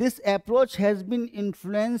 This approach has been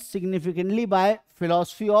influenced significantly by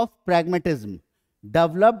philosophy of pragmatism,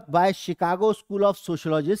 developed by Chicago School of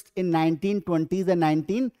Sociologists in 1920s and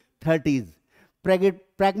 1930s.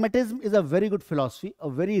 Pragmatism is a very good philosophy, a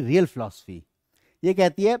very real philosophy. ये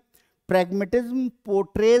कहती है, pragmatism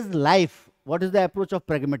portrays life. What is the approach of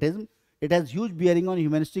pragmatism? It has huge bearing on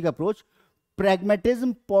humanistic approach.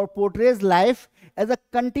 Pragmatism portrays life as a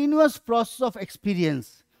continuous process of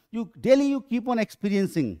experience. Daily you keep on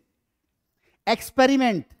experiencing,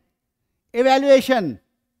 experiment, evaluation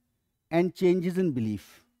and changes in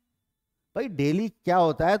belief. भाई daily क्या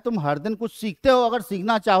होता है, तुम हर दिन कुछ सीखते हो. अगर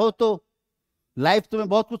सीखना चाहो तो लाइफ तुम्हें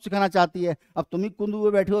बहुत कुछ सिखाना चाहती है. अब तुम ही कुंद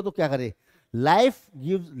हुए बैठे हो तो क्या करे. लाइफ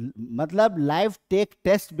गिव्स, मतलब life take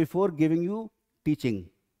test before giving you teaching.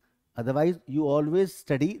 Otherwise, you always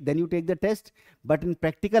study, then you take the test. But in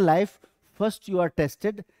practical life, first you are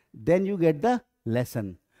tested, then you get the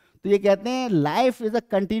lesson. तो ये कहते हैं life is a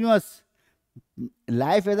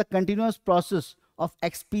continuous process of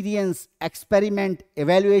experience, experiment,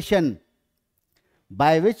 evaluation,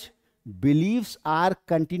 by which beliefs are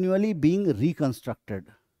continually being reconstructed.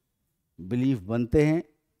 Belief बनते हैं,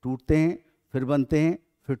 टूटते हैं, फिर बनते हैं,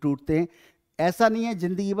 फिर टूटते हैं. ऐसा नहीं है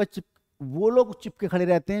जिंदगी भर वो लोग चिपके खड़े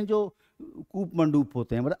रहते हैं जो कूप मंडूप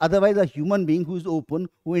होते हैं, but otherwise a human being who is open,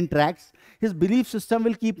 who interacts, his belief system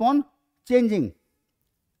will keep on changing.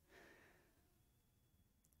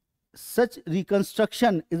 Such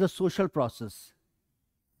reconstruction is a social process.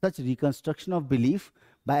 Such reconstruction of belief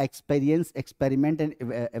by experience, experiment and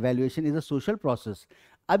evaluation is a social process.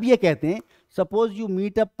 अब ये कहते हैं, suppose you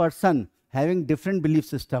meet a person having different belief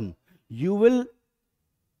system, you will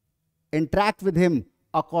interact with him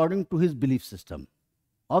according to his belief system.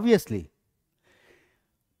 Obviously,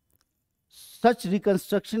 such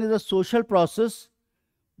reconstruction is a social process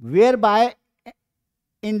whereby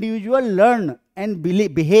individual learn and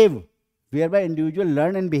behave, whereby individual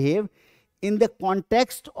learn and behave in the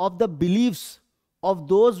context of the beliefs of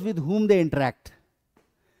those with whom they interact.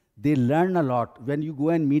 They learn a lot. When you go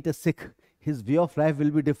and meet a Sikh, his way of life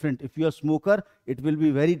will be different. If you are a smoker, it will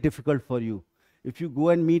be very difficult for you. If you go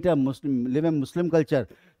and meet a Muslim, live in Muslim culture,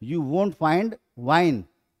 you won't find wine,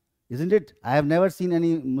 isn't it? I have never seen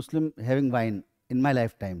any Muslim having wine in my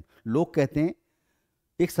lifetime. लोग कहते हैं,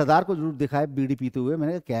 एक सरदार को जरूर देखा है बीड़ी पीते हुए.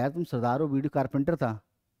 मैंने कहा क्या यार तुम सरदार हो, बीड़ी कारपेंटर था.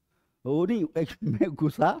 वो नहीं,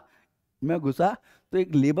 मैं घुसा तो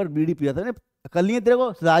एक लेबर बीड़ी पिया था. कल नहीं है तेरे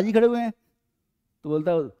को, सरदार जी खड़े हुए हैं. तो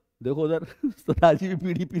बोलता देखो उधर सरदार जी भी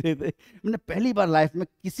बीड़ी पी रहे थे. मैंने पहली बार लाइफ में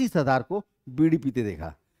किसी सरदार को बीड़ी पीते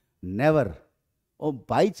देखा. नेवर. और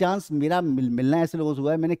बाई चांस मेरा मिलना ऐसे लोगों से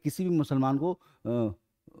हुआ है, मैंने किसी भी मुसलमान को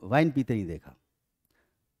वाइन पीते नहीं देखा.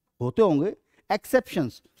 होते होंगे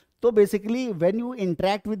एक्सेप्शंस. तो basically when you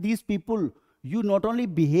interact with these people, you not only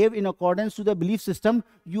behave in accordance to the belief system,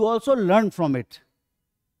 you also learn from it.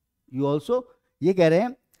 You also, ये कह रहे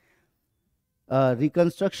हैं,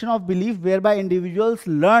 reconstruction of belief whereby individuals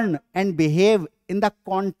learn and behave in the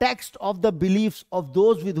context of the beliefs of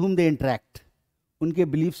those with whom they interact. उनके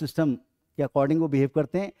belief system के according वो behave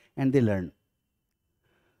करते हैं and they learn.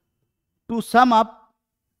 To sum up,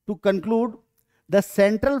 to conclude, the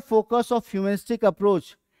central focus of humanistic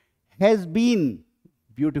approach has been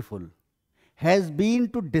beautiful. Has been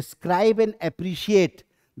to describe and appreciate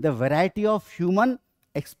the variety of human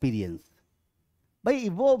experience. भाई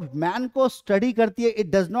वो man को study करती है. It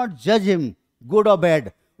does not जज him good और bad,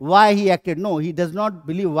 why he acted. No, he does not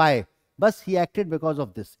believe why, बस he acted because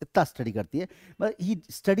of this. इतना study करती है, but he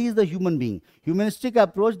studies the human being. Humanistic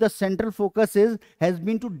approach, the central focus is has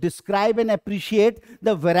been to describe and appreciate the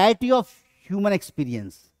variety of human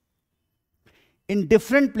experience in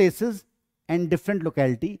different places and different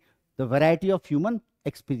locality, the variety of human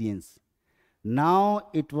experience. Now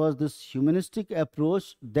it was this humanistic approach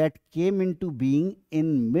that came into being in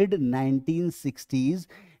mid 1960s.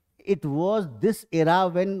 It was this era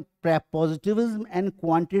when positivism and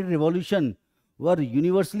quantitative revolution were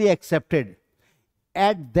universally accepted.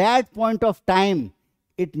 At that point of time,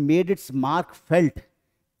 it made its mark felt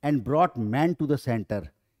and brought man to the center.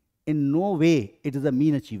 In no way it is a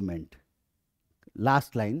mean achievement.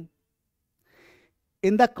 Last line.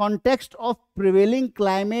 In the context of prevailing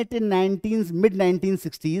climate in mid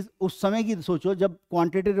 1960s, उस समय की सोचो जब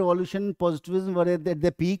quantitative revolution, positivism were at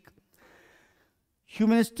their peak,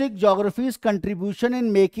 humanistic geography's contribution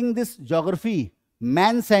in making this geography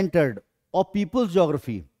man-centered or people's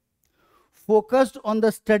geography focused on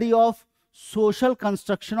the study of social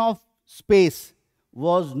construction of space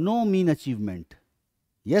was no mean achievement.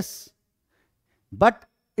 Yes, but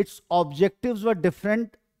its objectives were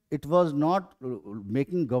different. It was not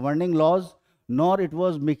making governing laws, nor it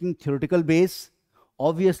was making theoretical base.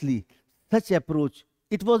 Obviously, such approach,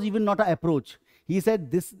 it was even not an approach. He said,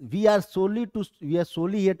 "This we are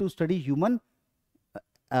solely here to study human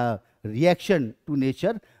reaction to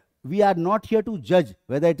nature. We are not here to judge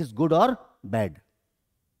whether it is good or bad."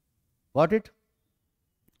 Got it?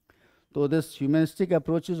 So this humanistic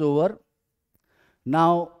approach is over.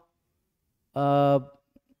 Now,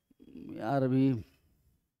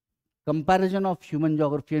 comparison of human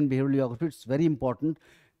geography and behavioral geography, it's very important.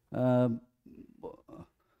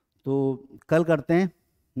 तो कल करते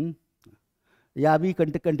हैं या अभी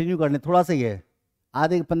continue कर लें, थोड़ा सा ही है,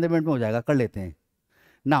 आधे 15 मिनट में हो जाएगा, कर लेते हैं.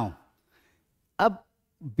 नाउ अब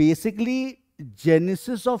basically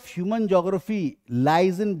genesis of human geography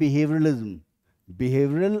lies in behavioralism.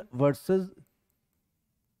 Behavioral versus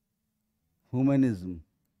humanism.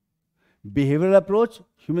 Behavioral approach,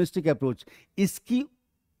 humanistic approach.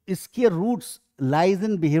 इसके roots lies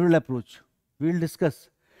in behavioral approach. We will discuss.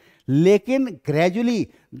 लेकिन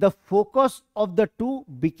gradually the focus of the two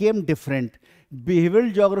became different.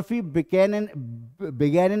 Behavioral geography began an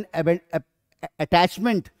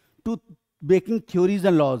attachment to making theories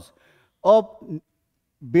and laws. और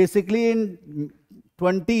basically in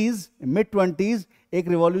mid-20s एक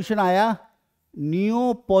revolution आया,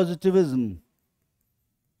 neo positivism.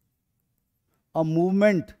 a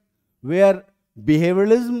movement where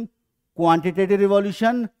behavioralism, quantitative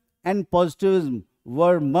evolution, and positivism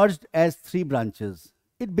were merged as three branches.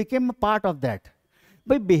 It became a part of that.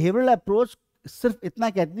 By behavioral approach, सिर्फ इतना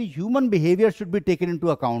कहती थी human behavior should be taken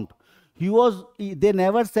into account. They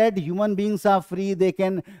never said human beings are free, they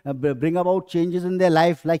can bring about changes in their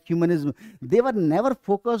life like humanism. They were never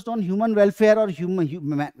focused on human welfare or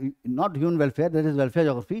not human welfare, there is welfare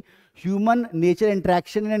geography, human nature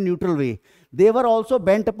interaction in a neutral way. They were also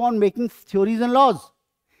bent upon making theories and laws.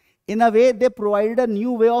 In a way, they provided a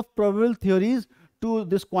new way of probable theories to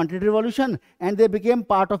this quantitative evolution, and they became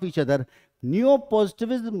part of each other.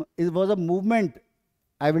 Neo-positivism was a movement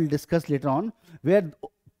I will discuss later on, where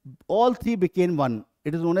all three became one.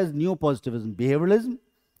 It is known as neo-positivism: behavioralism,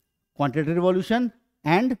 quantitative evolution,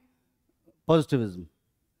 and positivism.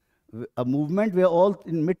 A movement where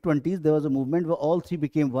in mid-20s there was a movement where all three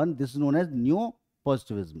became one. This is known as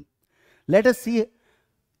neo-positivism. Let us see.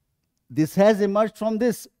 This has emerged from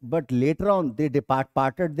this, but later on they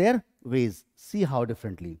parted their ways. See how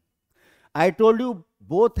differently. I told you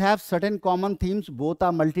both have certain common themes, both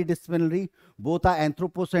are multidisciplinary, both are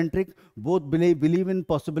anthropocentric, both believe in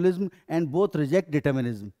possibilism, and both reject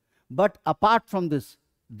determinism. But apart from this,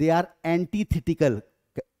 they are antithetical,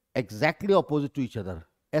 exactly opposite to each other.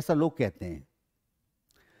 ऐसा लोग कहते हैं.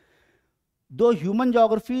 Though human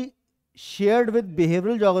geography shared with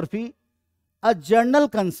behavioral geography a general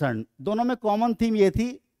concern, दोनों में common theme ये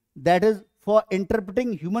थी, that is for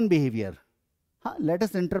interpreting human behavior. Let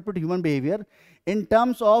us interpret human behavior in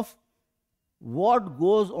terms of what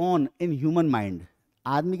goes on in human mind.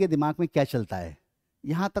 आदमी के दिमाग में क्या चलता है,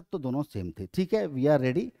 यहाँ तक तो दोनों सेम थे. ठीक है, we are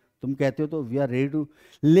ready. तुम कहते हो तो we are ready to.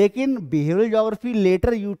 लेकिन behavioral geography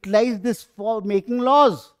later utilized this for making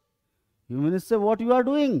laws. Humanists say, what you are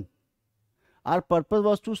doing? Our purpose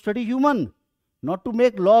was to study human, not to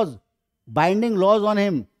make laws, binding laws on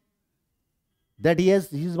him that he is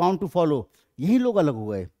bound to follow. यही लोग अलग हो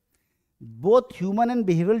गए. Both human and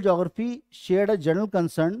behavioral geography shared a general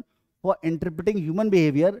concern for interpreting human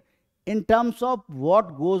behavior in terms of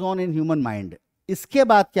what goes on in human mind. इसके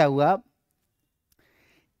बाद क्या हुआ?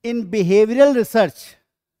 In behavioral research,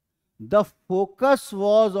 the focus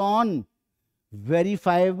was on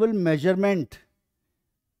verifiable measurement.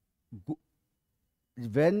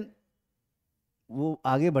 When वो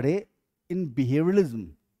आगे बढ़े, in behavioralism,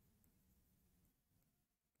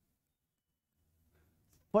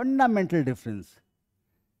 fundamental difference.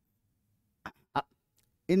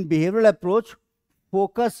 In behavioral approach,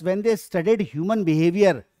 focus, when they studied human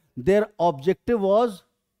behavior, their objective was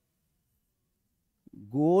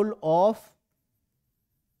goal of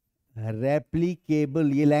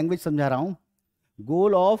replicable. ये language समझा रहा हूं.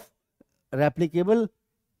 Goal of replicable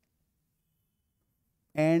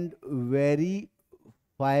and verifiable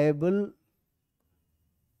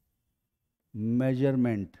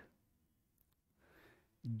measurement.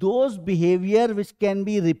 Those behavior which can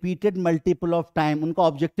be repeated multiple of time. उनका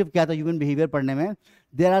objective क्या था human behavior पढ़ने में?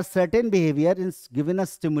 There are certain behavior, given a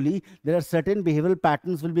stimuli, there are certain behavioral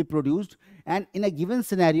patterns will be produced, and in a given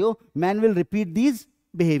scenario, man will repeat these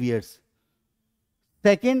behaviors.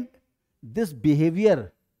 Second, this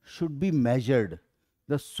behavior should be measured.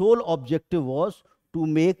 The sole objective was to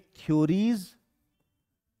make theories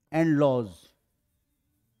and laws.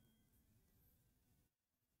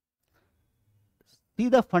 See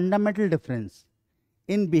the fundamental difference.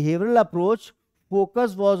 In behavioral approach,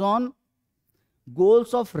 focus was on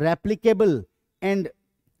goals of replicable and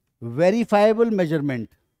verifiable measurement.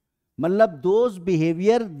 मतलब those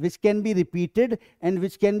behavior which can be repeated and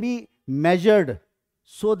which can be measured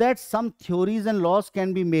so that some theories and laws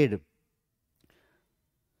can be made.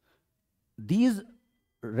 These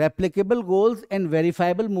replicable goals and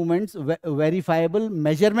verifiable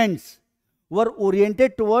measurements were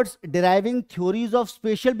oriented towards deriving theories of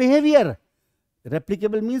spatial behavior.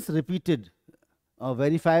 Replicable means repeated,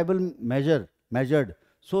 verifiable measured.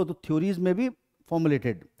 So the theories may be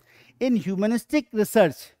formulated. In humanistic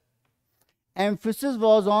research, emphasis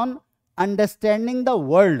was on understanding the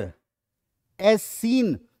world as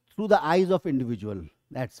seen through the eyes of individual.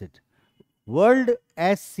 That's it. World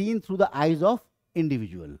as seen through the eyes of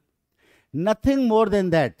individual. Nothing more than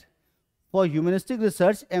that. For humanistic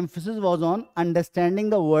research, emphasis was on understanding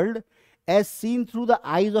the world as seen through the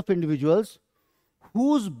eyes of individuals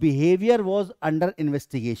whose behavior was under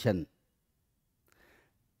investigation.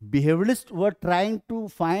 Behavioralists were trying to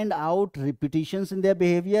find out repetitions in their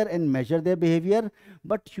behavior and measure their behavior,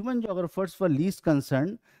 but human geographers were least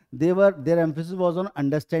concerned. Their emphasis was on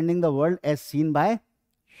understanding the world as seen by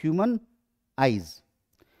human eyes.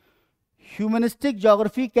 Humanistic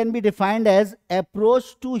geography can be defined as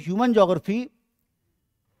approach to human geography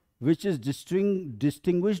which is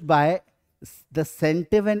distinguished by the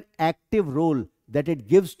sensitive and active role that it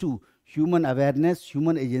gives to human awareness,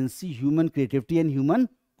 human agency, human creativity, and human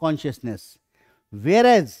consciousness.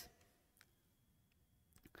 Whereas,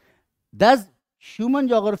 thus, human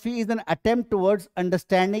geography is an attempt towards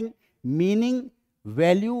understanding meaning,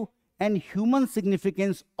 value, and human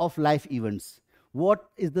significance of life events. What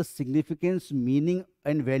is the significance, meaning,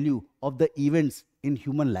 and value of the events in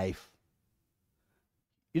human life?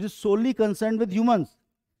 It is solely concerned with humans.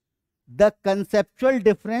 The conceptual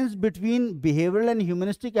difference between behavioral and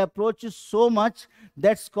humanistic approach is so much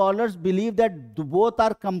that scholars believe that both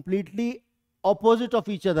are completely opposite of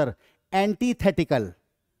each other, antithetical.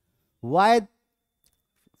 Why?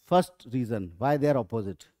 First reason why they are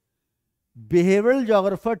opposite. Behavioral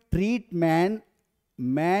geographer treat man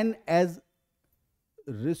as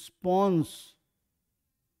response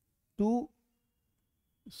to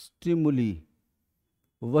stimuli.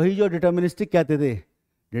 वही जो deterministic कहते थे,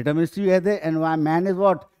 deterministic कहते हैं and man is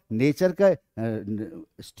what, nature का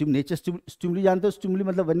nature stimuli जानते हो, stimuli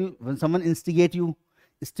मतलब when someone instigate you,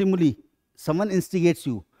 stimuli, someone instigates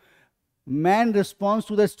you, man responds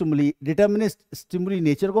to the stimuli. Determinist stimuli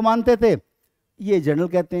nature को मानते थे, ये जर्नल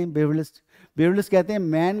कहते हैं बिहेवियरलिस्ट कहते हैं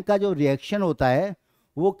मैन का जो रिएक्शन होता है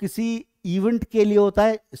वो किसी इवेंट के लिए होता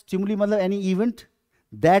है, स्टिमुली मतलब any event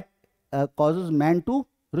that causes man to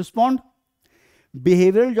respond.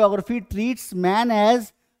 Behavioral geography treats man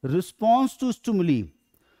as response to stimuli.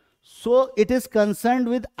 So it is concerned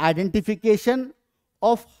with identification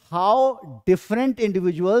of how different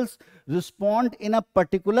individuals respond in a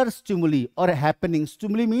particular stimuli or happening.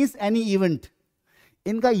 Stimuli means any event.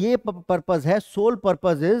 इनका ये purpose है, sole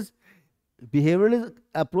purpose is, behavioral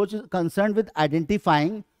approach is concerned with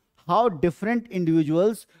identifying how different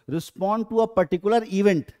individuals respond to a particular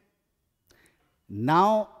event.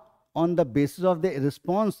 Now, on the basis of the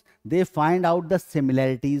response, they find out the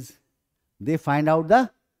similarities. They find out the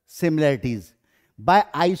similarities by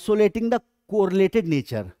isolating the correlated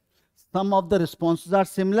nature. Some of the responses are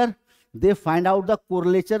similar. They find out the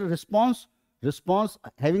correlated response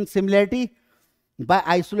having similarity. By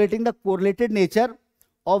isolating the correlated nature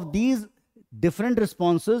of these different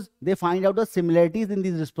responses, they find out the similarities in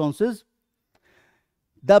these responses.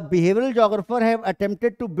 The behavioral geographer have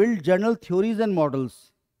attempted to build general theories and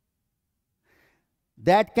models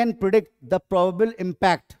that can predict the probable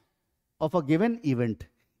impact of a given event.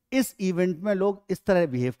 इस event में लोग इस तरह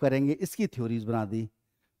behave करेंगे, इसकी theories बना दी.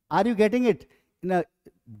 Are you getting it? In a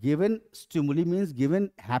given stimuli means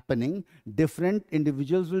given happening, different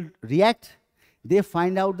individuals will react. They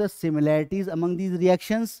find out the similarities among these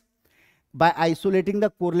reactions by isolating the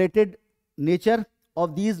correlated nature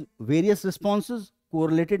of these various responses,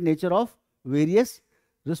 correlated nature of various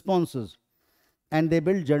responses, and they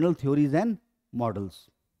build general theories and models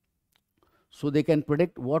so they can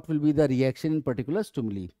predict what will be the reaction in particular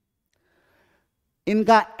stimuli.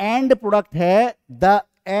 इनका end product है, the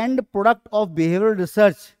end product of behavioral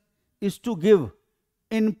research is to give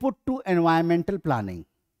input to environmental planning.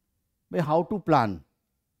 How to plan,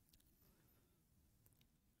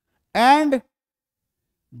 and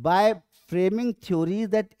by framing theories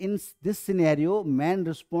that in this scenario man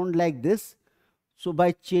respond like this, so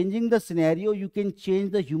by changing the scenario you can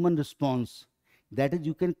change the human response, that is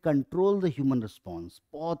you can control the human response.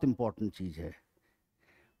 बहुत important चीज है.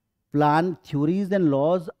 Plan theories and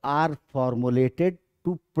laws are formulated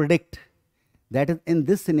to predict, that is in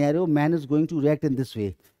this scenario man is going to react in this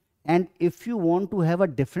way, and if you want to have a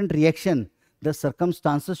different reaction, the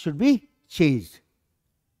circumstances should be changed.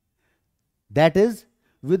 That is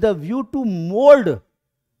with a view to mold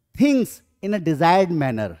things in a desired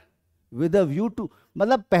manner. With a view to,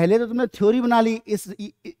 मतलब पहले तो तुमने theory बना ली,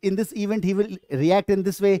 in this event he will react in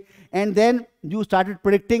this way, and then you started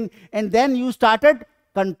predicting, and then you started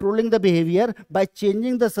controlling the behavior by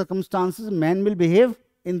changing the circumstances. Man will behave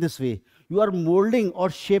in this way. You are molding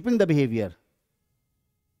or shaping the behavior.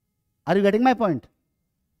 Are you getting my point?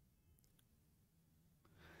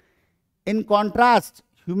 In contrast,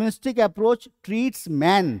 humanistic approach treats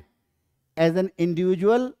man as an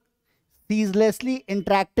individual ceaselessly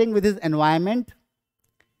interacting with his environment,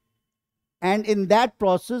 and in that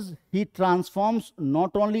process he transforms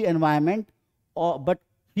not only environment but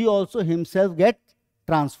he also himself gets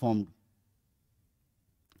transformed.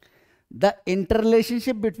 The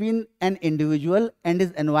interrelationship between an individual and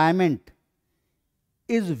his environment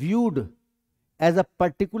is viewed as a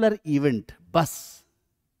particular event. बस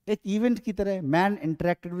एक event की तरह man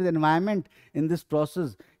interacted with environment. In this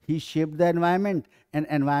process he shaped the environment and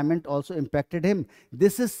environment also impacted him.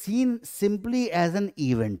 This is seen simply as an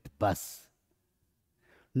event. बस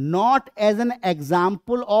not as an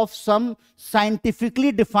example of some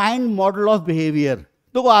scientifically defined model of behavior.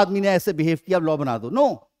 देखो आदमी ने ऐसे behave किया, law बना दो.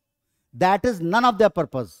 No, that is none of their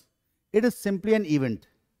purpose. It is simply an event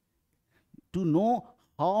to know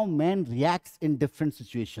how man reacts in different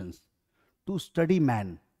situations, to study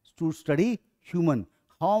man, to study human,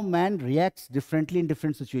 how man reacts differently in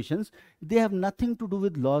different situations. They have nothing to do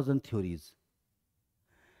with laws and theories.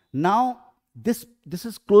 Now, this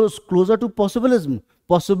is closer to possibilism.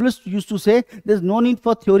 Possibilists used to say there's no need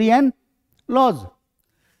for theory and laws.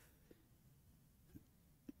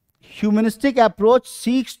 Humanistic approach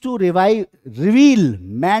seeks to reveal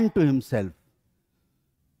man to himself.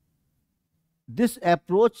 This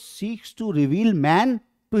approach seeks to reveal man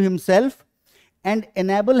to himself and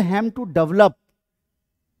enable him to develop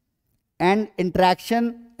an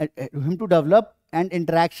interaction,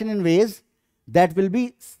 in ways that will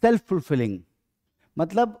be self-fulfilling.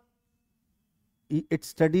 Matlab, it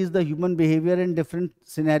studies the human behavior in different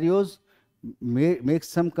scenarios, makes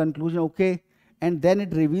some conclusion, okay, and then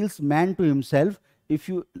it reveals man to himself. If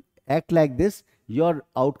you act like this, your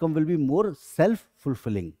outcome will be more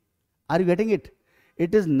self-fulfilling. Are you getting it?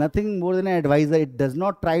 It is nothing more than an advisor. It does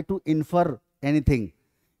not try to infer anything,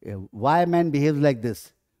 why man behaves like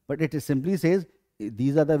this, but it simply says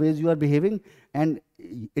these are the ways you are behaving, and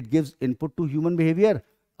it gives input to human behavior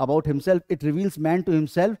about himself. It reveals man to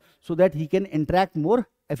himself so that he can interact more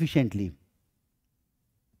efficiently.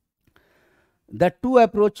 The two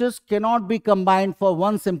approaches cannot be combined for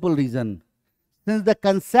one simple reason. Since the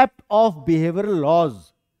concept of behavioral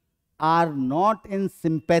laws are not in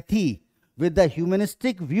sympathy with the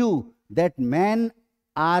humanistic view that men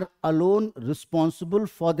are alone responsible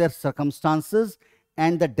for their circumstances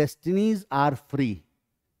and the destinies are free.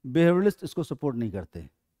 Behavioralists इसको support नहीं करते.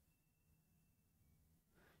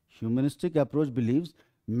 Humanistic approach believes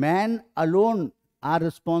men alone are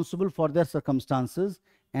responsible for their circumstances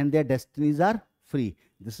and their destinies are free.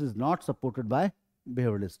 This is not supported by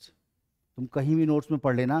behavioralists. तुम कहीं भी notes में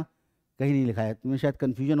पढ़ लेना, कहीं नहीं लिखा है. तुम्हें शायद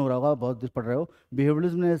कंफ्यूजन हो रहा होगा, बहुत दिस पढ़ रहे हो.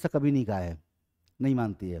 बिहेवियरलिज्म ने ऐसा कभी नहीं कहा है, नहीं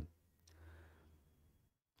मानती है.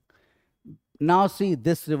 Now see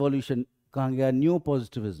this revolution. कहाँ गया? New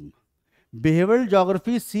positivism. Behavioral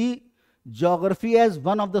geography see geography as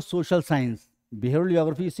one of the social science. Behavioral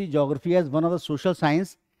geography see geography as one of the social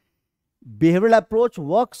science. Behavioral approach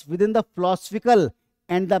works within the philosophical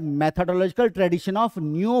and the methodological tradition of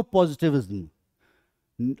neo-positivism.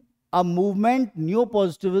 A movement,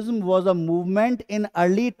 neo-positivism was a movement in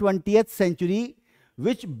early 20th century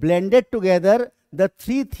which blended together the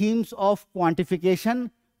three themes of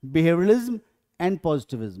quantification, behavioralism and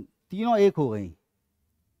positivism. तीनों एक हो गई.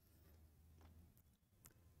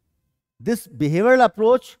 This behavioral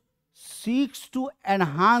approach seeks to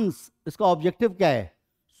enhance, इसका objective क्या है?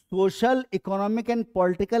 Social, economic and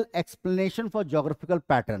political explanation for geographical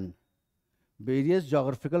pattern. Various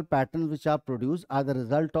geographical patterns which are produced are the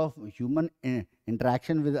result of human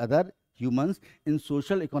interaction with other humans in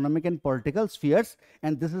social, economic and political spheres,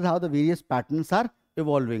 and this is how the various patterns are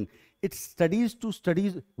evolving. It studies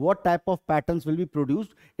what type of patterns will be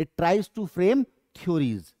produced. It tries to frame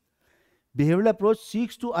theories. Behavioral approach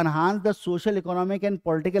seeks to enhance the social, economic and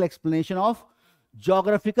political explanation of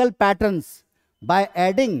geographical patterns by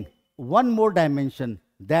adding one more dimension,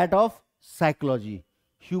 that of psychology,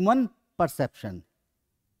 human perception.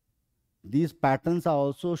 These patterns are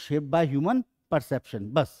also shaped by human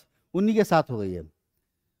perception. बस उन्हीं के साथ हो गई है.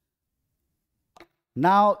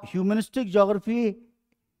 Now, humanistic geography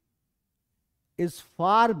is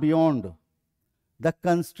far beyond the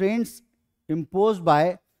constraints imposed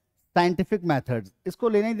by scientific methods. इसको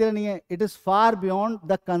लेने देना नहीं है. It is far beyond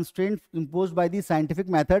the constraints imposed by the scientific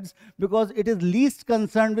methods because it is least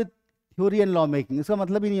concerned with theory and law making. इसका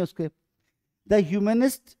मतलब ही नहीं है उसके.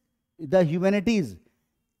 The humanities,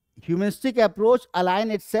 humanistic approach align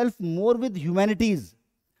itself more with humanities,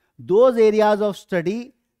 those areas of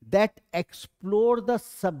study that explore the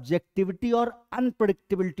subjectivity or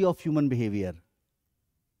unpredictability of human behavior.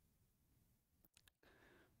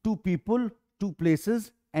 To people, to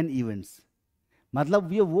places and events.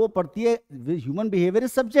 मतलब ये वो पढ़ती है, human behavior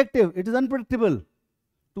is subjective, it is unpredictable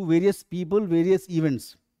to various people, various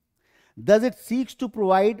events. Thus it seeks to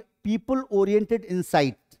provide people-oriented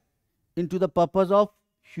insight into the purpose of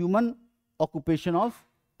human occupation of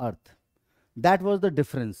earth. That was the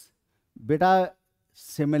difference. Beta,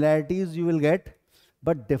 similarities you will get,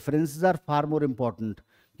 but differences are far more important.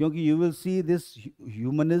 Because you will see this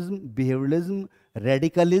humanism, behavioralism,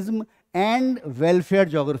 radicalism and welfare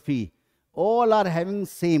geography all are having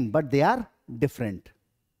same, but they are different,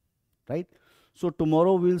 right? So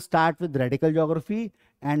tomorrow we will start with radical geography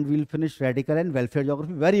and we'll finish radical and welfare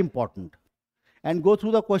geography, very important. And go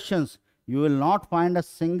through the questions. You will not find a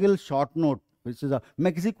single short note which is a,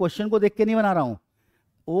 मैं किसी question को देख के नहीं बना रहा हूँ.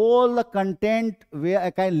 All the content where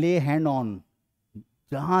I can lay hand on,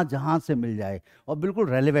 जहाँ जहाँ से मिल जाए और बिल्कुल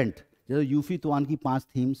रेलिवेंट. जैसे यूफी तुआन की 5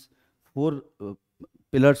 themes, 4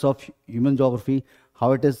 pillars of human geography,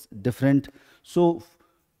 how it is different. So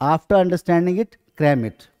after understanding it, cram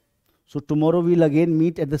it. So tomorrow we'll again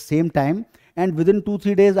meet at the same time, and within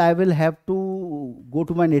 2-3 days I will have to go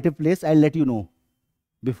to my native place. I'll let you know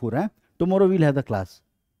before. Tomorrow we'll have the class.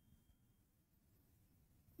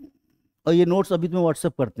 और ये notes अभी तुम्हें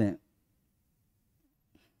WhatsApp करते हैं.